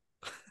all.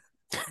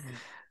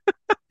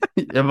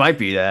 It might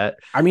be that.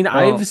 I mean,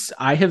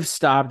 I have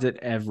stopped at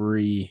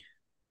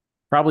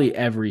probably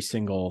every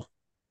single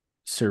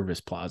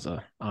service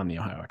plaza on the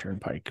Ohio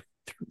Turnpike.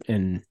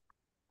 And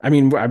I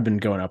mean, I've been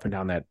going up and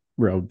down that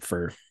road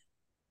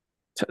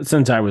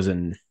since I was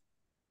in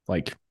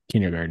like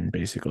kindergarten,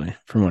 basically,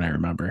 from what I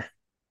remember.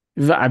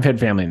 I've had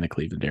family in the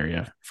Cleveland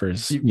area for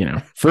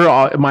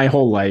my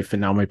whole life,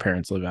 and now my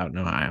parents live out in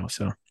Ohio.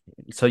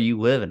 So you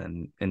live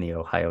in the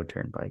Ohio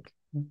Turnpike.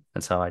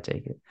 That's how I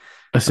take it.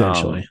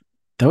 Essentially,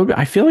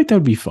 I feel like that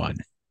would be fun.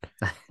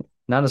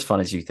 Not as fun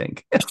as you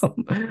think. What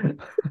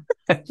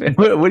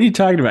are you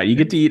talking about? You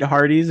get to eat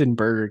Hardee's and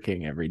Burger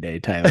King every day,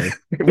 Tyler.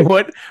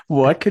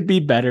 What could be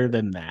better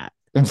than that?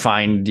 And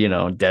find,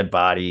 dead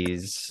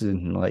bodies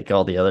and like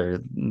all the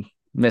other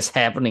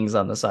mishappenings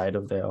on the side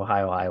of the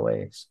Ohio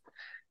highways.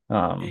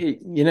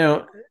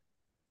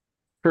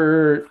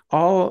 For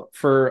all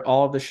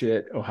of the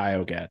shit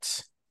Ohio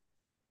gets,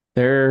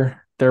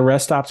 their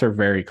rest stops are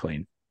very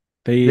clean.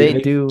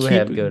 They do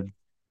have good.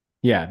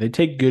 Yeah, they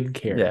take good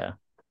care. Yeah,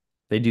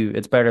 they do.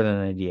 It's better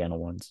than the Indiana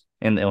ones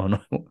and the Illinois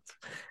ones.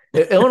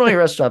 Illinois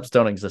rest stops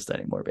don't exist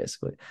anymore,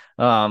 basically.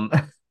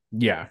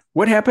 Yeah.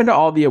 What happened to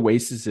all the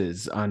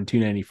Oasises on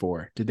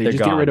 294? Did they just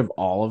get rid of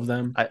all of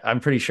them?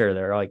 I'm pretty sure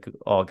they're like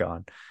all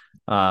gone.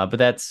 But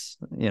that's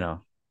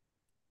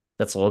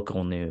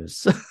local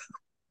news.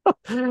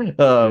 Good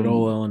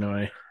old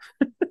Illinois.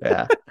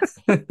 Yeah.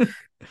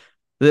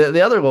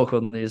 The other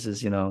local news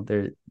is,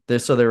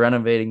 they're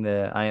renovating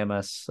the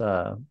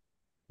IMS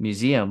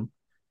museum.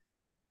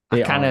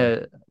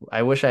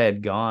 I wish I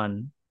had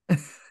gone.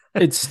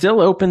 It's still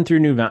open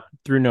through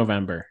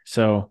November.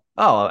 So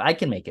I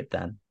can make it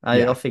then.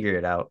 I'll figure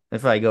it out.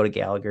 If I go to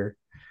Gallagher,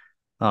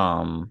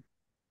 I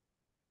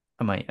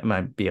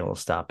might be able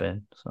to stop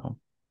in. So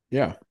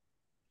yeah.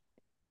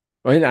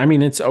 I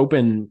mean, it's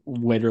open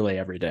literally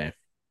every day.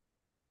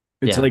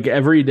 It's like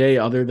every day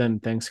other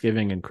than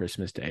Thanksgiving and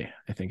Christmas Day.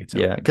 I think it's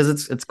open.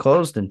 because it's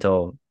closed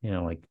until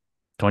like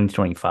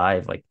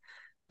 2025. Like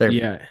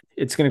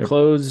it's going to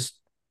close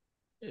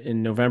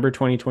in November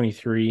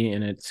 2023,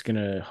 and it's going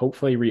to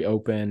hopefully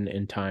reopen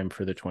in time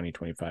for the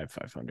 2025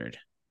 500.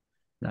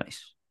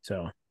 Nice.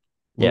 So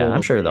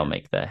I'm sure they'll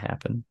make that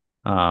happen.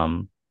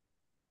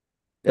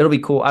 It'll be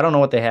cool. I don't know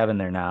what they have in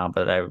there now,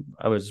 but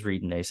I was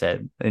reading, they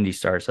said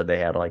IndyStar said they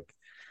had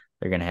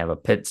they're going to have a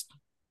pit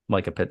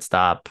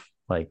stop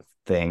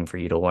thing for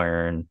you to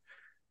learn,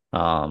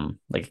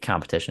 like a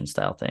competition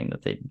style thing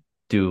that they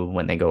do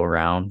when they go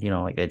around,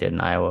 like they did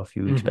in Iowa a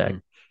few weeks back.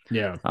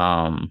 Yeah.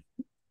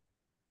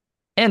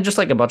 And just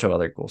like a bunch of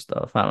other cool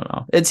stuff. I don't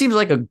know. It seems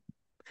like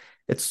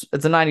it's a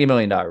 $90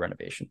 million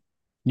renovation.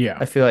 Yeah.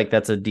 I feel like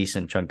that's a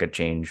decent chunk of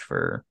change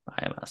for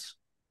IMS.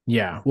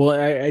 Yeah. Well,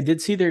 I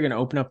did see they're going to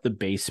open up the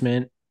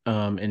basement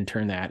and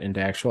turn that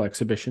into actual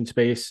exhibition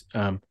space.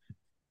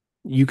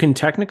 You can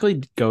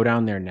technically go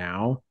down there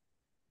now,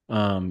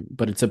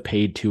 but it's a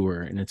paid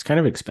tour and it's kind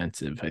of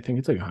expensive. I think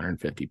it's like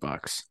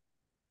 $150.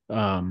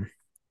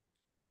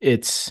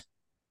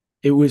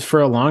 it was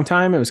for a long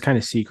time, it was kind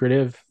of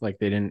secretive. Like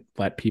they didn't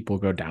let people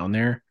go down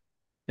there.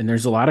 And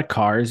there's a lot of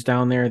cars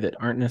down there that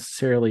aren't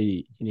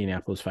necessarily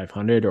Indianapolis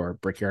 500 or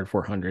Brickyard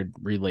 400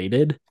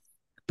 related,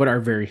 but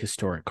are very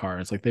historic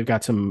cars. Like they've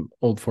got some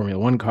old Formula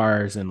One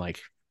cars and like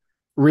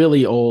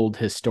really old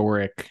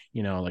historic,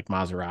 like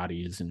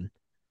Maseratis and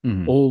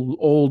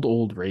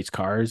old race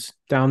cars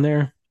down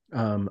there.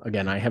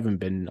 Again, I haven't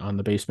been on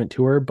the basement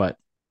tour, but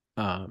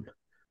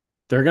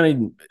they're going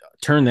to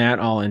turn that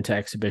all into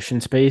exhibition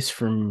space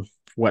from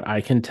what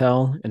I can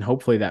tell. And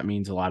hopefully that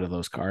means a lot of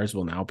those cars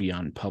will now be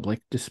on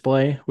public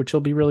display, which will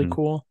be really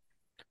cool.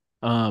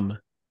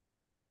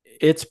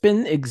 It's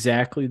been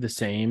exactly the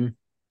same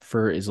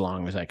for as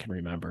long as I can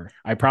remember.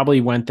 I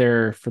probably went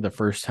there for the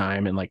first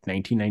time in like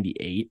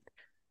 1998,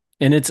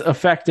 and it's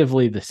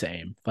effectively the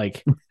same.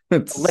 Like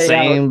it's the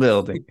same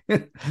building.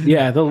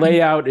 Yeah, the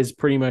layout is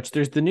pretty much,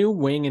 there's the new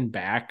wing and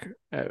back.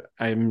 I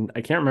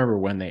can't remember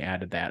when they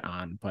added that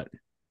on, but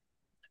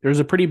there's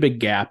a pretty big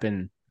gap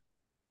in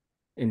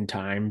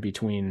time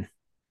between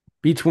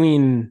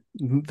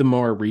the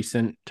more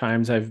recent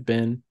times I've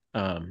been.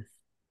 And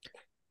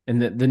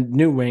the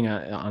new wing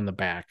on the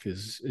back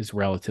is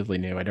relatively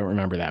new. I don't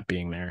remember that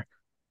being there.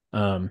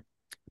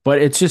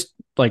 But it's just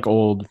like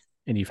old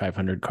Indy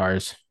 500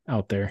 cars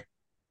out there.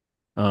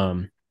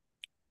 When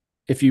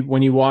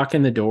you walk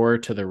in the door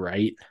to the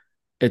right,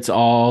 it's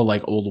all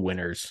like old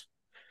winners.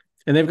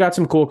 And they've got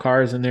some cool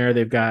cars in there.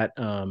 They've got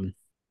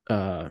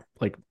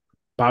like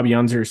Bob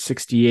Yunzer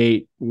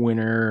 68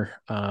 winner,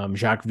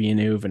 Jacques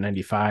Villeneuve in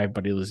 95,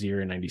 Buddy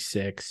Lazier in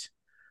 96.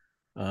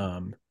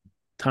 Tom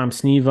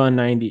Sneva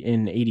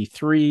in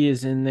 83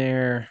 is in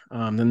there.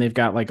 Then they've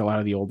got like a lot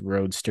of the old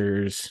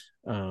roadsters,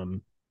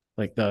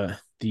 like the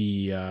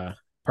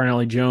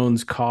Parnelli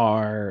Jones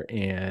car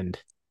and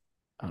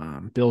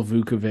Bill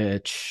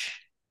Vukovich.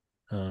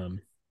 I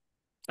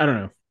don't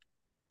know.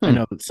 I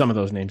know that some of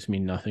those names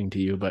mean nothing to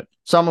you, but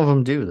some of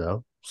them do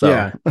though. So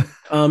yeah.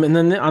 And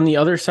then on the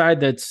other side,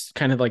 that's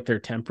kind of like their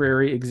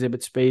temporary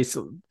exhibit space.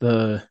 I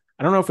don't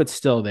know if it's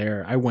still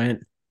there. I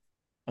went,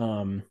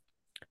 can't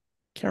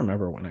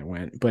remember when I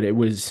went, but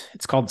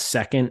it's called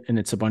Second, and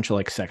it's a bunch of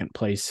like second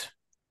place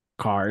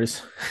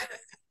cars.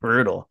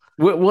 Brutal.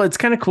 Well, it's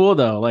kind of cool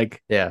though.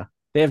 Like, yeah,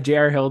 they have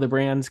J.R.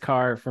 Hildebrand's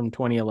car from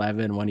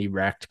 2011 when he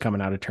wrecked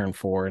coming out of turn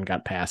 4 and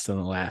got passed in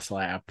the last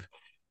lap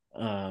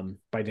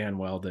by Dan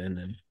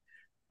Weldon,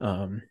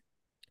 and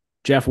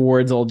Jeff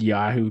Ward's old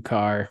Yahoo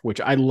car,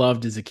 which I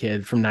loved as a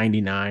kid from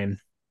 99.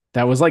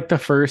 That was like the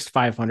first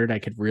 500 I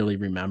could really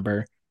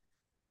remember.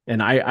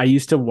 And I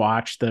used to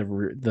watch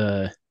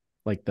the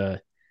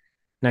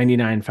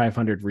 99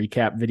 500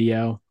 recap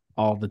video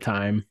all the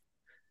time,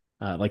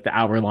 like the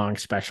hour-long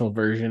special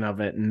version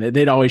of it. And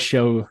they'd always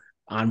show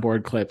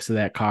onboard clips of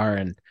that car,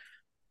 and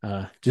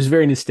just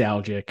very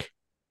nostalgic.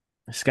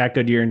 Scott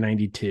Goodyear in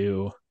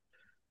 92.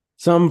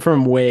 Some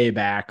from way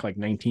back, like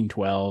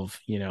 1912,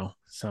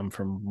 some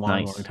from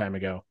long time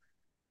ago.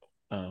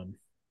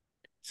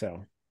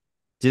 So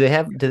do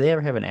they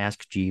ever have an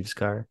Ask Jeeves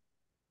car?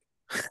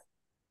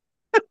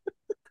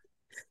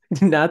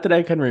 Not that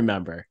I can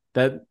remember.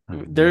 That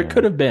there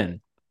could have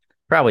been.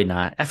 Probably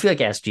not. I feel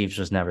like Ask Jeeves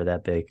was never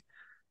that big.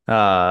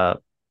 But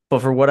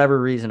for whatever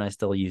reason, I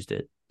still used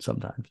it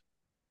sometimes.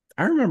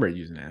 I remember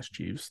using Ask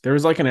Jeeves. There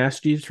was like an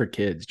Ask Jeeves for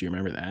kids. Do you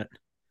remember that?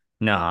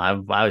 No,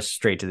 I was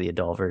straight to the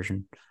adult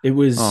version. It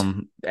was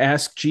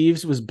Ask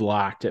Jeeves was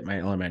blocked at my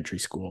elementary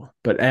school,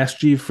 but Ask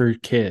Jeeves for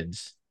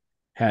kids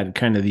had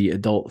kind of the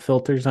adult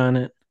filters on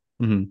it.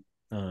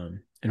 Mm-hmm.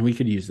 And we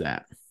could use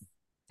that.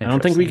 I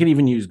don't think we could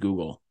even use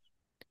Google,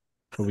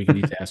 but we could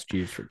use Ask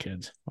Jeeves for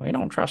kids. We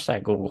don't trust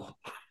that Google.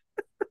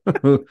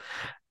 All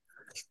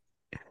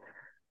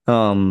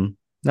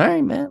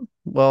right, man.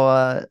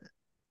 Well,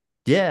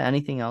 yeah.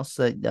 Anything else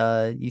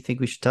that you think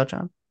we should touch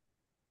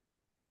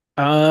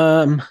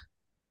on?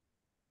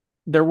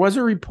 There was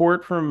a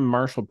report from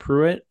Marshall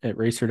Pruitt at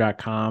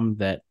Racer.com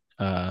that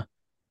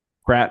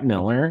Pratt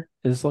Miller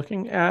is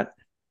looking at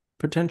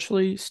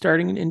potentially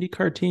starting an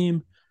IndyCar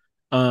team.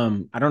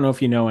 I don't know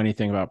if you know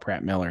anything about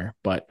Pratt Miller,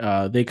 but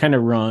they kind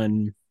of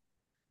run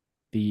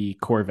the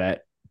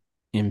Corvette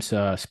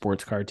IMSA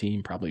sports car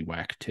team, probably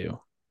WEC too.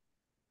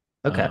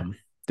 Okay.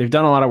 They've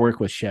done a lot of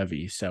work with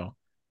Chevy, so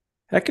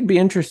that could be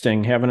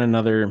interesting, having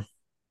another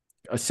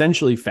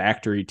essentially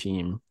factory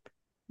team,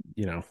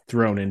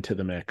 thrown into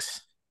the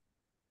mix.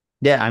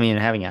 Yeah, I mean,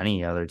 having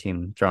any other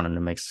team thrown in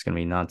the mix is going to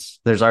be nuts.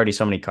 There's already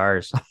so many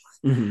cars.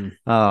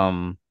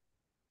 Mm-hmm.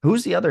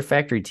 Who's the other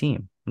factory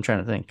team? I'm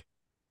trying to think.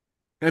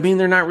 I mean,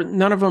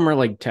 none of them are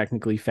like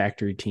technically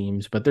factory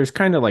teams, but there's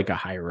kind of like a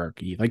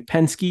hierarchy. Like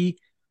Penske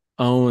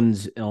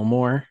owns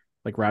Ilmor,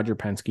 like Roger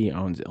Penske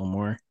owns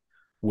Ilmor,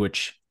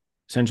 which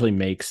essentially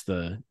makes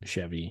the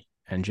Chevy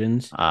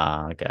engines.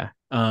 Okay.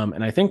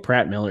 And I think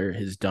Pratt Miller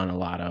has done a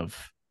lot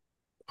of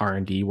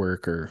R&D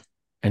work or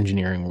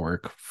engineering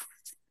work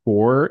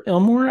for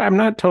Ilmor. I'm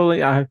not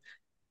totally,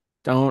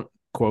 don't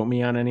quote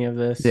me on any of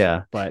this.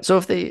 Yeah. But so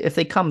if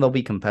they come, they'll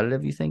be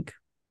competitive, you think?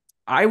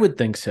 I would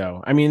think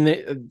so. I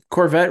mean,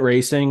 Corvette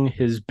racing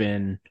has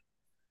been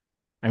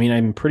I mean,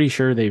 I'm pretty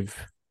sure they've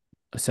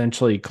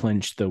essentially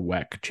clinched the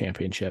WEC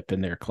championship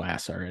in their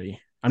class already.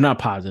 I'm not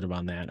positive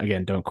on that.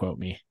 Again, don't quote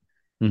me.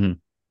 Mhm.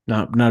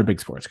 Not a big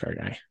sports car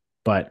guy,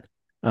 but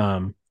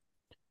I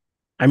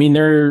mean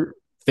they're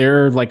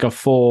like a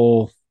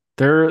full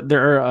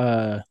they're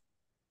a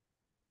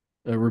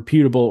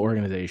reputable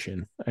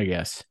organization, I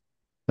guess.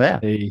 Yeah.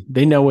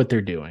 They know what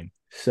they're doing.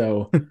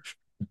 So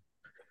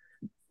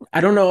I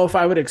don't know if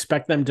I would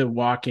expect them to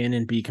walk in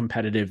and be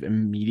competitive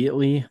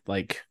immediately,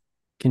 like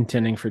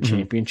contending for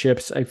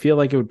championships. I feel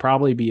like it would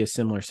probably be a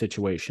similar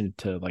situation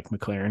to like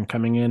McLaren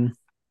coming in.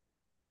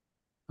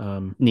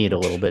 Need a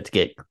little bit to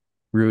get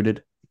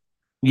rooted.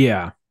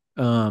 Yeah.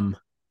 The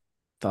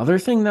other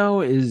thing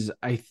though is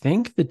I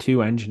think the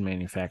two engine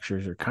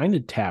manufacturers are kind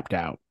of tapped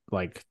out.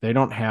 Like they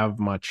don't have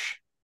much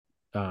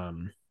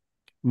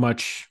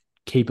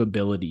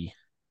capability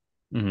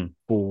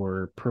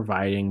for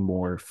providing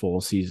more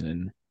full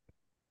season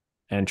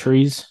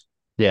entries.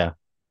 Yeah.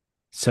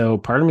 So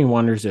part of me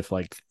wonders if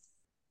like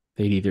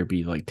they'd either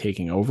be like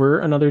taking over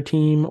another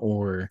team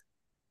or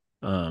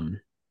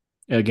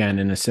again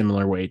in a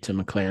similar way to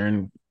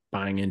McLaren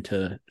buying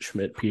into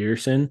Schmidt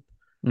Peterson.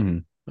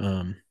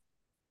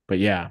 But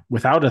yeah,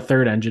 without a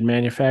third engine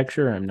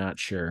manufacturer, I'm not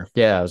sure.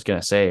 Yeah, I was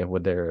gonna say,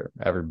 would there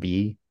ever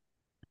be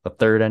a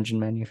third engine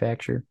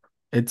manufacturer?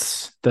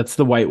 That's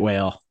the white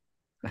whale.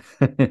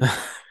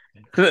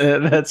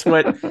 That's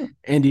what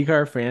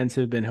IndyCar fans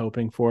have been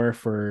hoping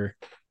for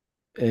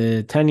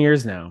 10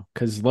 years now,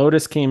 because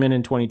Lotus came in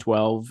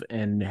 2012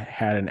 and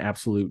had an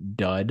absolute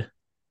dud.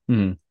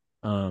 They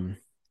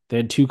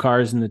had two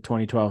cars in the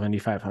 2012 Indy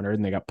 500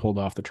 and they got pulled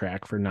off the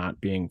track for not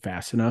being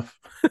fast enough.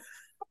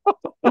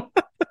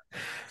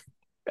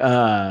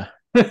 And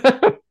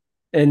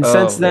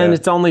since then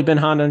it's only been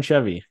Honda and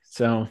Chevy.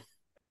 So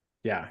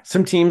yeah,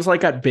 some teams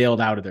like got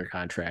bailed out of their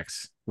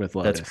contracts with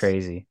Lotus. That's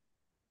crazy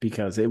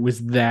because it was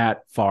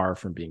that far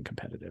from being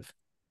competitive.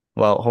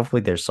 Well,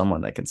 hopefully there's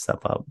someone that can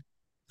step up.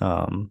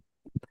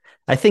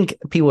 I think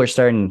people are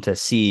starting to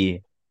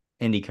see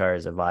IndyCar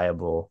as a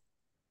viable.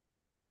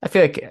 I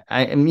feel like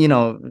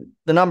the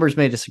numbers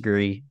may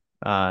disagree.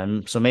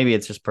 So maybe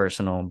it's just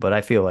personal, but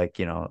I feel like,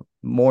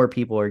 more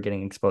people are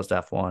getting exposed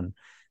to F1.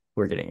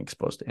 We're getting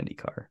exposed to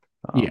IndyCar.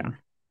 Yeah.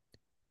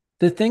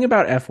 The thing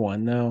about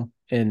F1 though,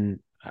 and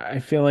I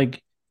feel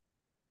like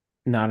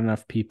not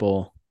enough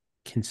people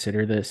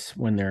consider this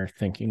when they're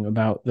thinking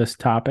about this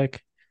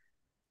topic,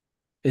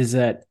 is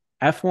that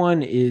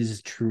F1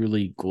 is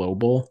truly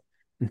global.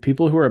 And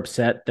people who are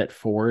upset that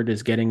Ford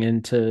is getting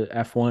into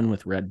F1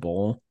 with Red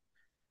Bull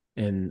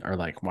and are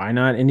like, why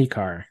not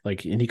IndyCar?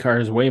 Like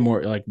IndyCar is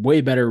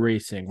way better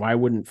racing. Why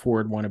wouldn't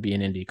Ford want to be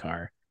an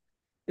IndyCar?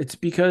 It's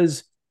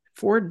because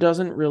Ford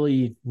doesn't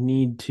really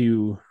need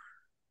to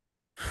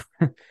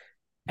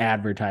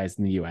advertise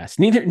in the US.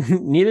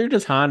 Neither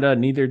does Honda,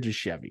 neither does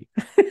Chevy.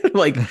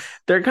 Like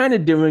they're kind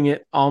of doing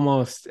it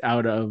almost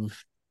out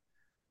of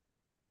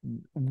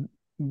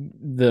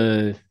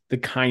the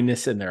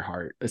kindness in their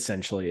heart,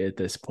 essentially, at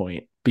this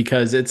point,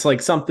 because it's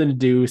like something to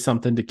do,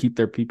 something to keep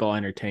their people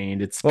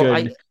entertained. It's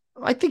good.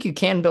 I think you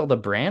can build a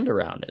brand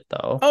around it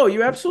though. Oh,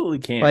 you absolutely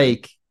can.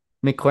 Like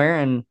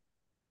McLaren,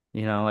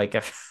 like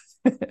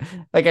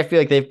I feel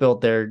like they've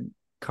built their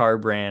car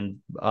brand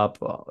up,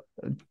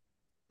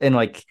 and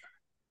like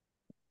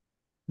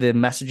the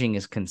messaging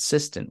is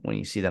consistent when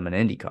you see them in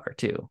IndyCar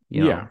too.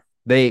 Yeah,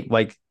 they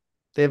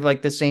have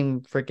like the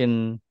same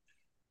freaking.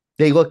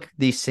 They look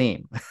the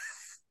same.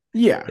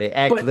 Yeah, they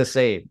act the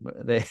same.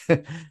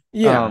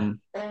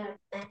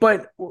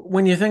 But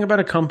when you think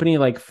about a company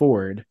like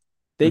Ford,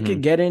 they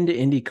could get into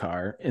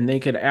IndyCar and they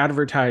could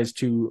advertise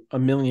to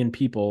 1 million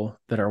people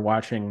that are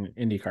watching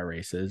IndyCar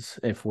races,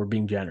 if we're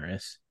being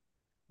generous,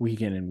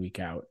 week in and week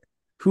out,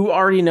 who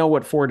already know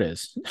what Ford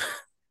is.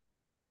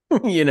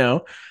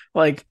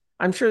 Like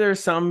I'm sure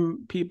there's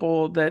some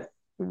people that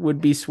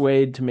would be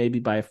swayed to maybe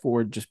buy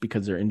Ford just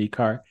because they're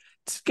IndyCar.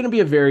 It's going to be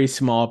a very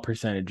small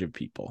percentage of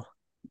people.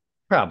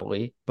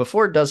 Probably. But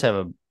Ford has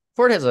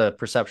a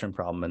perception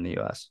problem in the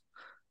US.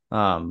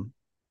 I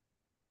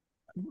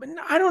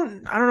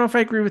don't know if I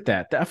agree with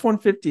that. The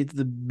F-150 is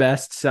the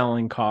best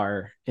selling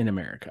car in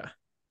America.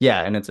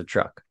 Yeah, and it's a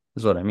truck,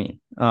 is what I mean.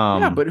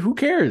 Yeah, but who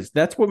cares?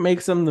 That's what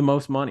makes them the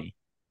most money.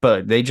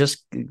 But they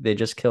just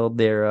killed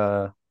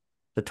the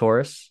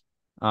Taurus.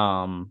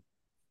 And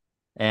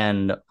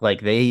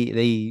like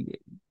they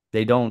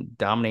don't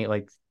dominate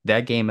like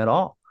that game at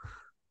all.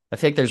 I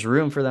think there's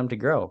room for them to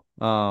grow.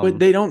 But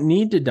they don't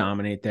need to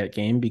dominate that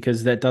game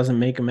because that doesn't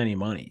make them any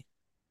money.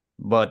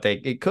 But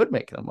it could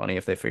make them money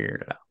if they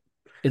figured it out.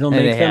 It'll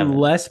make them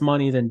less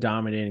money than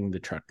dominating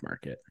the truck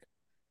market.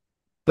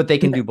 But they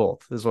can do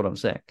both, is what I'm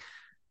saying.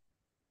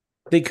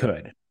 They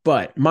could.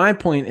 But my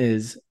point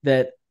is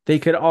that they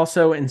could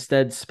also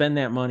instead spend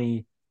that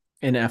money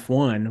in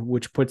F1,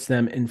 which puts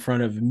them in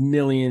front of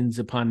millions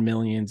upon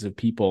millions of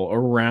people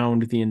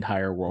around the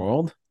entire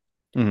world.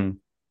 Mm-hmm.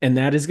 And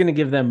that is going to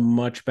give them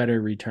much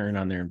better return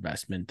on their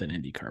investment than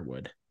IndyCar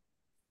would.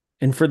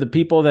 And for the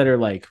people that are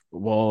like,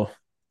 well,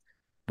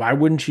 why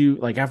wouldn't you,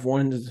 like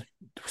F1 is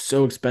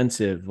so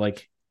expensive.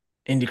 Like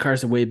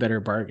IndyCar's a way better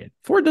bargain.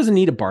 Ford doesn't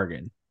need a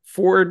bargain.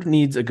 Ford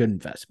needs a good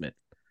investment.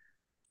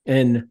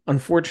 And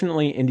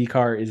unfortunately,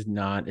 IndyCar is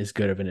not as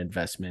good of an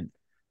investment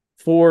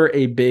for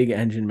a big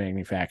engine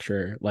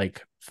manufacturer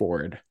like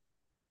Ford.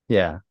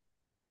 Yeah.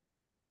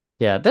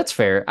 Yeah, that's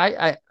fair.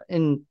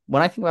 And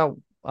when I think about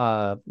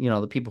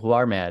the people who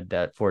are mad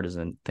that Ford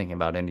isn't thinking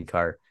about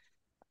IndyCar,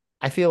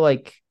 I feel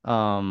like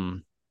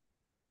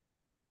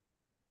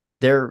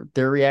their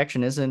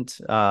reaction isn't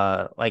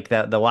like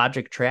that. The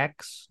logic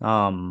tracks.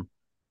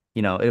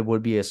 It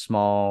would be a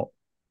small.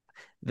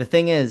 The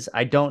thing is,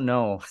 I don't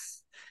know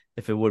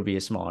if it would be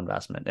a small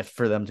investment if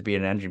for them to be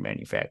an engine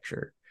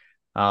manufacturer.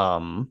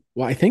 Well,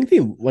 I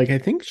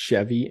think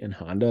Chevy and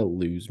Honda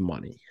lose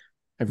money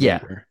every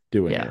year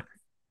doing it.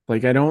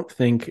 Like, I don't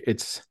think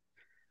it's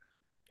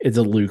a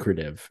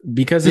lucrative,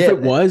 because if it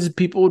was,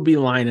 people would be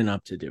lining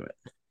up to do it.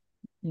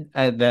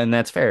 And then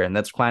that's fair. And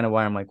that's kind of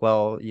why I'm like,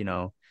 well,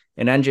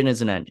 an engine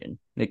is an engine.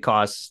 It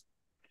costs,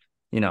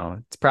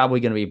 it's probably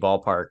going to be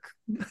ballpark.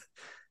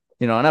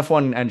 An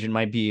F1 engine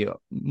might be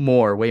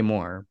way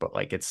more, but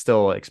like it's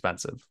still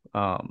expensive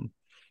for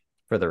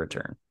the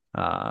return.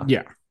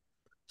 Yeah.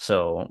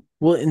 So,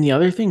 well, and the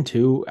other thing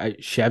too,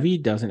 Chevy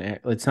doesn't.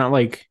 It's not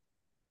like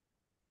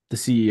the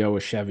CEO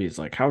of Chevy is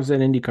like, "How's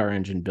that IndyCar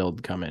engine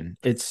build coming?"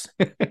 It's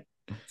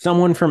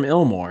someone from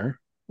Ilmor,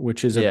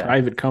 which is a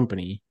private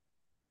company,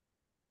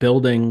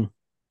 building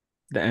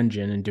the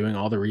engine and doing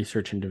all the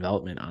research and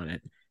development on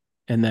it,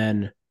 and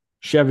then a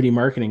Chevy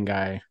marketing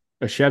guy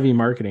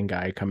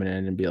coming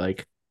in and be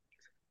like,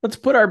 "Let's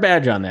put our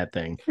badge on that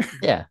thing."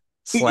 Yeah,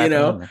 slap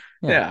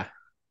yeah,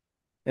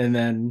 and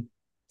then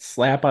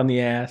slap on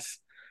the ass.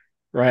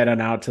 Right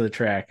on out to the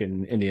track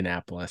in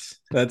Indianapolis.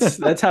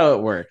 That's how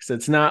it works.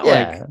 It's not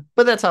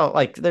but that's how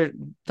there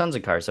tons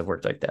of cars have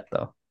worked like that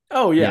though.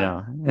 Oh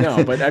yeah,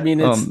 no, but I mean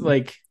it's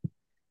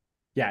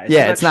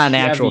it's not an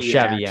actual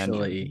Chevy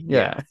engine.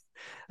 Yeah,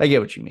 I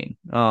get what you mean.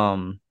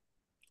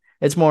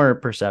 It's more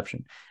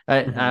perception.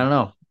 I don't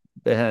know.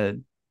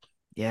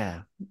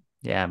 Yeah,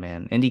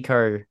 man.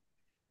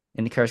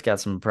 IndyCar's got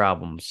some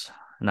problems,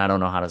 and I don't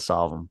know how to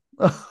solve them.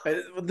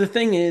 The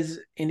thing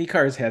is,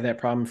 IndyCar's had that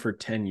problem for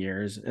 10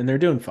 years and they're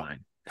doing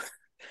fine.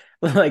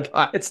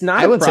 It's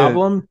not a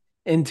problem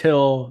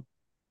until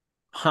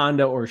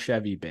Honda or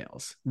Chevy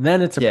bails.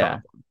 Then it's a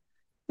problem.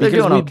 They're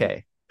doing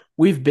okay.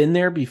 We've been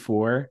there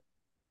before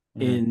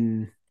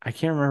in, I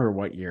can't remember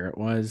what year it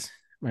was.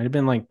 It might have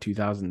been like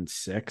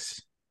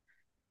 2006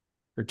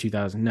 or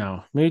 2000.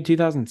 No, maybe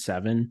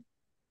 2007.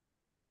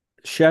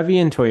 Chevy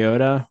and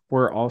Toyota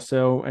were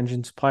also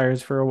engine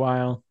suppliers for a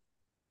while.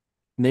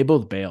 And they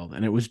both bailed,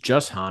 and it was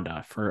just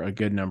Honda for a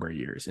good number of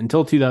years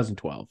until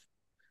 2012.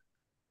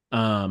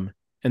 And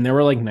there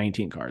were like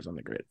 19 cars on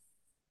the grid.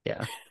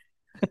 Yeah.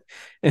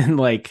 And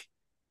like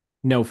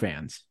no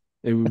fans.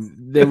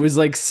 There was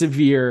like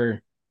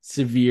severe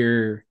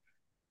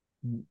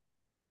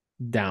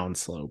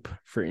downslope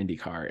for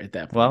IndyCar at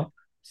that point. Well,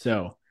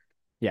 so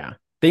yeah,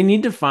 they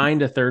need to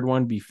find a third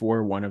one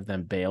before one of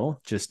them bail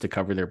just to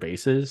cover their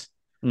bases.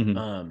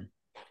 Mm-hmm.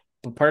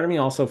 But part of me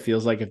also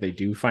feels like if they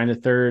do find a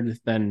third,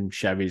 then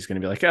Chevy's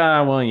going to be like,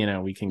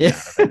 we can get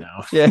out of it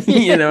now.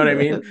 You know what I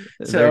mean?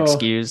 So they're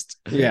excused.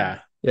 Yeah.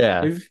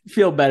 Yeah. I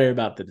feel better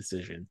about the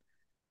decision.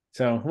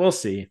 So we'll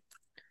see.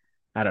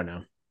 I don't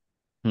know.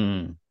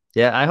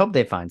 Yeah. I hope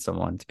they find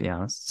someone, to be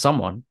honest.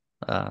 Someone.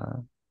 I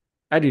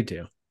do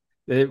too.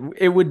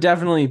 It would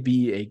definitely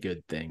be a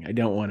good thing. I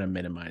don't want to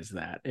minimize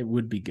that. It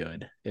would be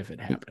good if it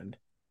happened.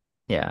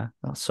 Yeah.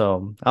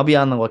 So I'll be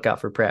on the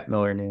lookout for Pratt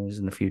Miller news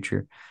in the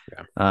future.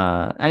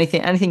 Yeah.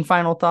 Anything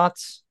final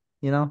thoughts?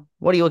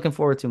 What are you looking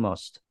forward to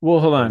most? Well,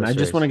 hold on. I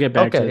just want to get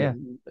back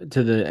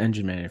to the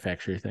engine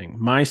manufacturer thing.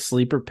 My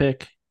sleeper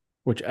pick,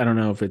 which I don't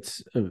know if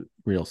it's a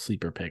real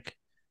sleeper pick,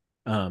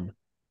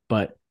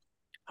 but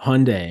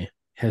Hyundai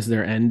has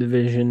their N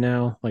division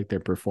now, like their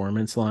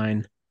performance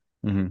line.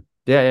 Mm-hmm.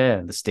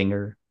 Yeah. The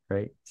Stinger,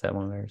 right? Is that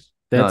one of theirs?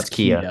 That's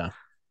Kia.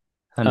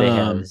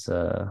 Hyundai has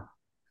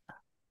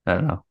I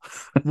don't know.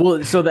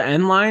 Well, so the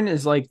N line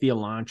is like the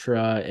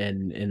Elantra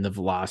and the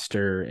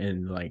Veloster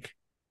and like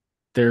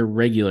they're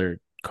regular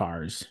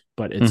cars,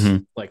 but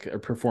it's like a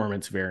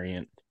performance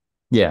variant.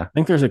 Yeah. I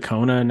think there's a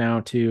Kona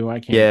now too.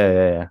 I can't.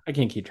 Yeah. I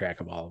can't keep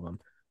track of all of them.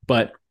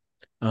 But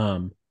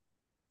Brian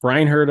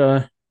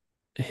Herta,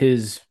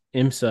 his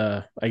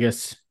IMSA, I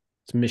guess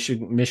it's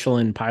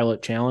Michelin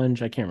Pilot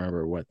Challenge. I can't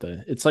remember what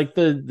it's like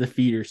the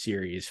feeder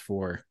series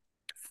for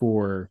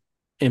IMSA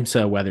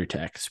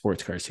WeatherTech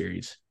sports car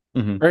series.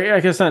 Mm-hmm. Or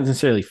I guess not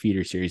necessarily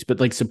feeder series, but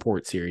like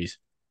support series.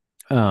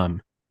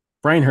 Brian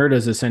Herta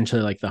is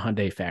essentially like the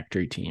Hyundai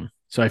factory team.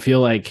 So I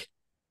feel like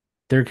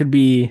there could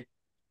be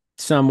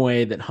some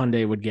way that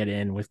Hyundai would get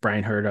in with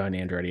Brian Herta and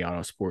Andretti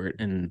Autosport,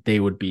 and they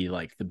would be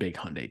like the big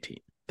Hyundai team.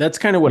 That's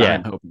kind of what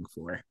I'm hoping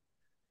for.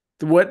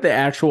 What the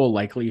actual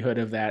likelihood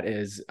of that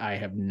is, I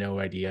have no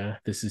idea.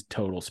 This is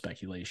total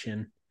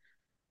speculation,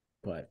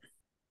 but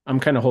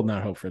I'm kind of holding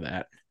out hope for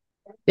that.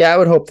 Yeah, I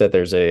would hope that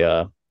there's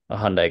a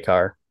Hyundai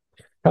car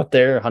out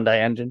there, a Hyundai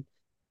engine.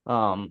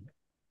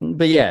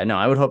 But yeah, no,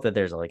 I would hope that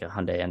there's like a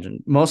Hyundai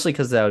engine, mostly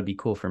because that would be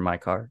cool for my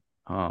car.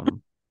 I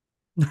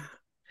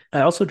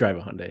also drive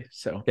a Hyundai,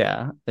 so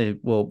Yeah,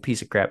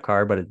 piece of crap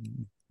car, but it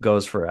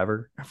goes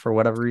forever for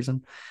whatever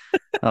reason.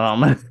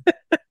 it's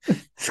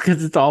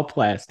because it's all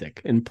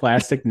plastic, and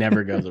plastic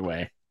never goes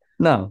away.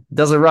 No,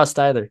 doesn't rust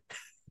either.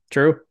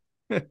 True.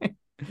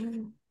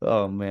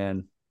 Oh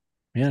man.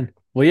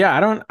 Well, yeah, I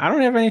don't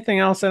have anything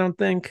else. I don't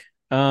think.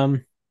 Yeah,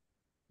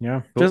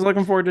 Cool. just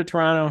looking forward to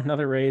Toronto,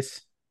 another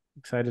race.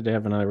 Excited to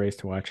have another race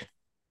to watch.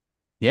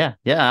 Yeah,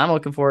 I'm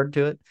looking forward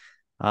to it.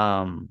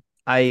 I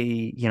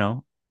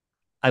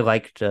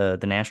liked the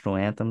national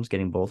anthems,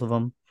 getting both of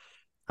them.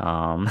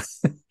 I'm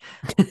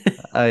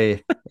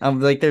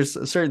like,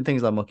 there's certain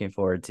things I'm looking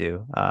forward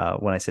to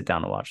when I sit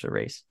down to watch the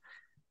race.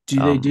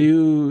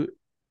 Do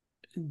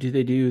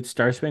they do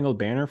Star Spangled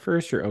Banner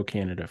first or O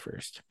Canada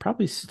first?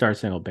 Probably Star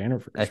Spangled Banner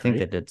first. I think right?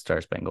 they did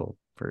Star Spangled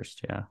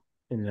first, yeah.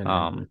 And then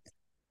O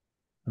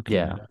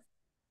Canada.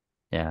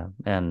 Yeah,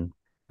 and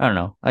I don't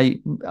know.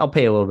 I'll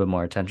pay a little bit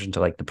more attention to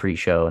like the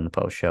pre-show and the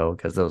post-show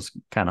because those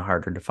kind of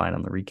harder to find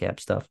on the recap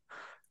stuff.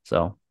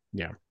 So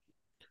yeah,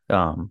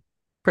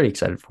 pretty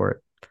excited for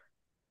it.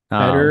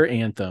 Better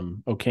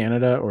anthem, O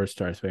Canada or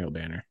Star Spangled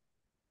Banner?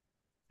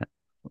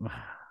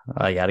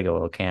 I got to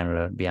go with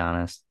Canada, to be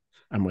honest.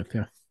 I'm with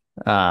you.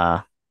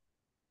 That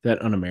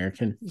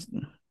un-American.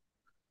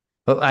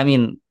 But I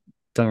mean,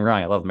 don't get me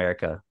wrong, I love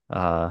America.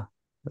 I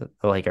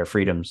like our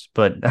freedoms,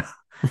 but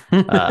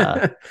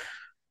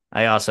I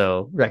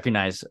also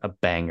recognize a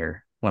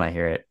banger when I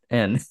hear it,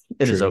 and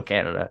it is O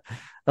Canada.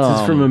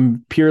 This is from a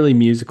purely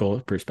musical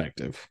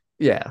perspective.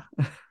 Yeah.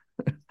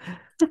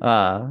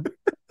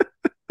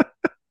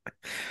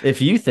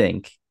 If you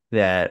think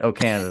that O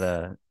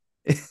Canada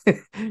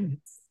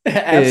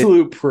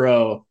absolute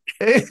pro.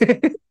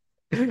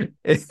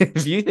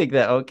 If you think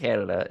that O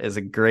Canada is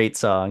a great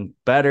song,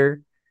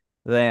 better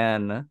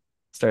than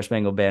Star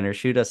Spangled Banner,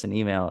 shoot us an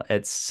email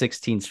at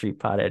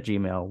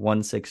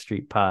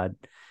 16streetpod@gmail,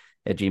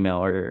 16streetpod@gmail,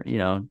 or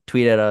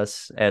tweet at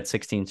us at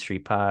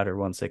 16streetpod or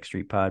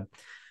 16streetpod.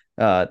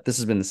 This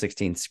has been the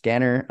 16th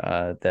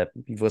Scanner. That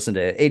you've listened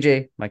to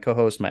AJ, my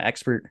co-host, my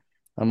expert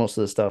on most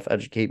of the stuff.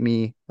 Educate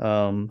me,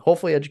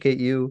 hopefully educate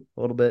you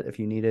a little bit if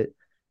you need it.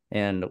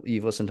 And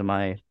you've listened to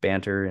my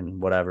banter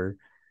and whatever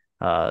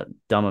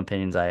dumb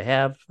opinions I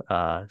have.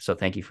 So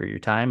thank you for your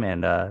time.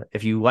 And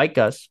if you like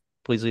us,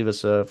 please leave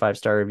us a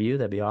 5-star review.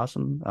 That'd be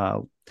awesome.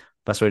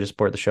 Best way to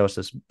support the show is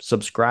to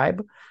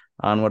subscribe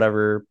on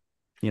whatever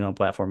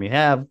platform you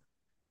have.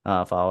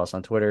 Follow us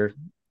on Twitter.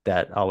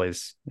 That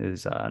always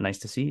is nice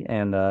to see.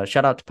 And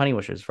shout out to Penny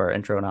Wishes for our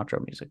intro and outro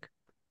music.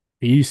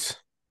 Peace.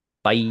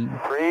 Bye.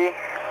 3,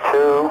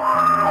 2,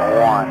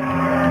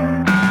 1.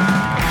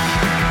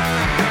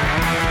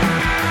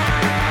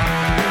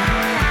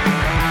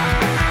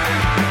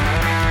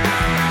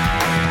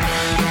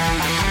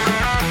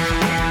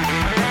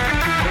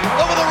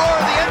 Over the roar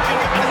of the engine,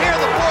 you can hear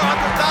the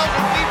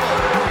 400,000 people.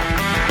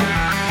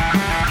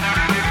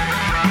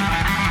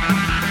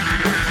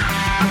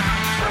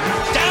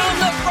 Down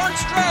the front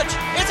stretch,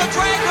 it's a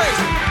drag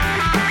race.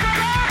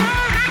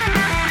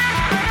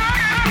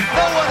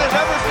 No one has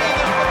ever seen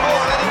this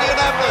before in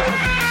Indianapolis.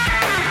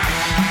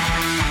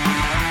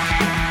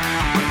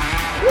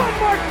 One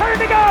more turn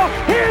to go.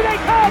 Here they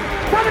come.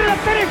 Coming to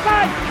the finish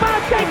line. Bob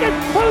Jenkins,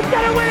 who's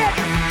going to win it?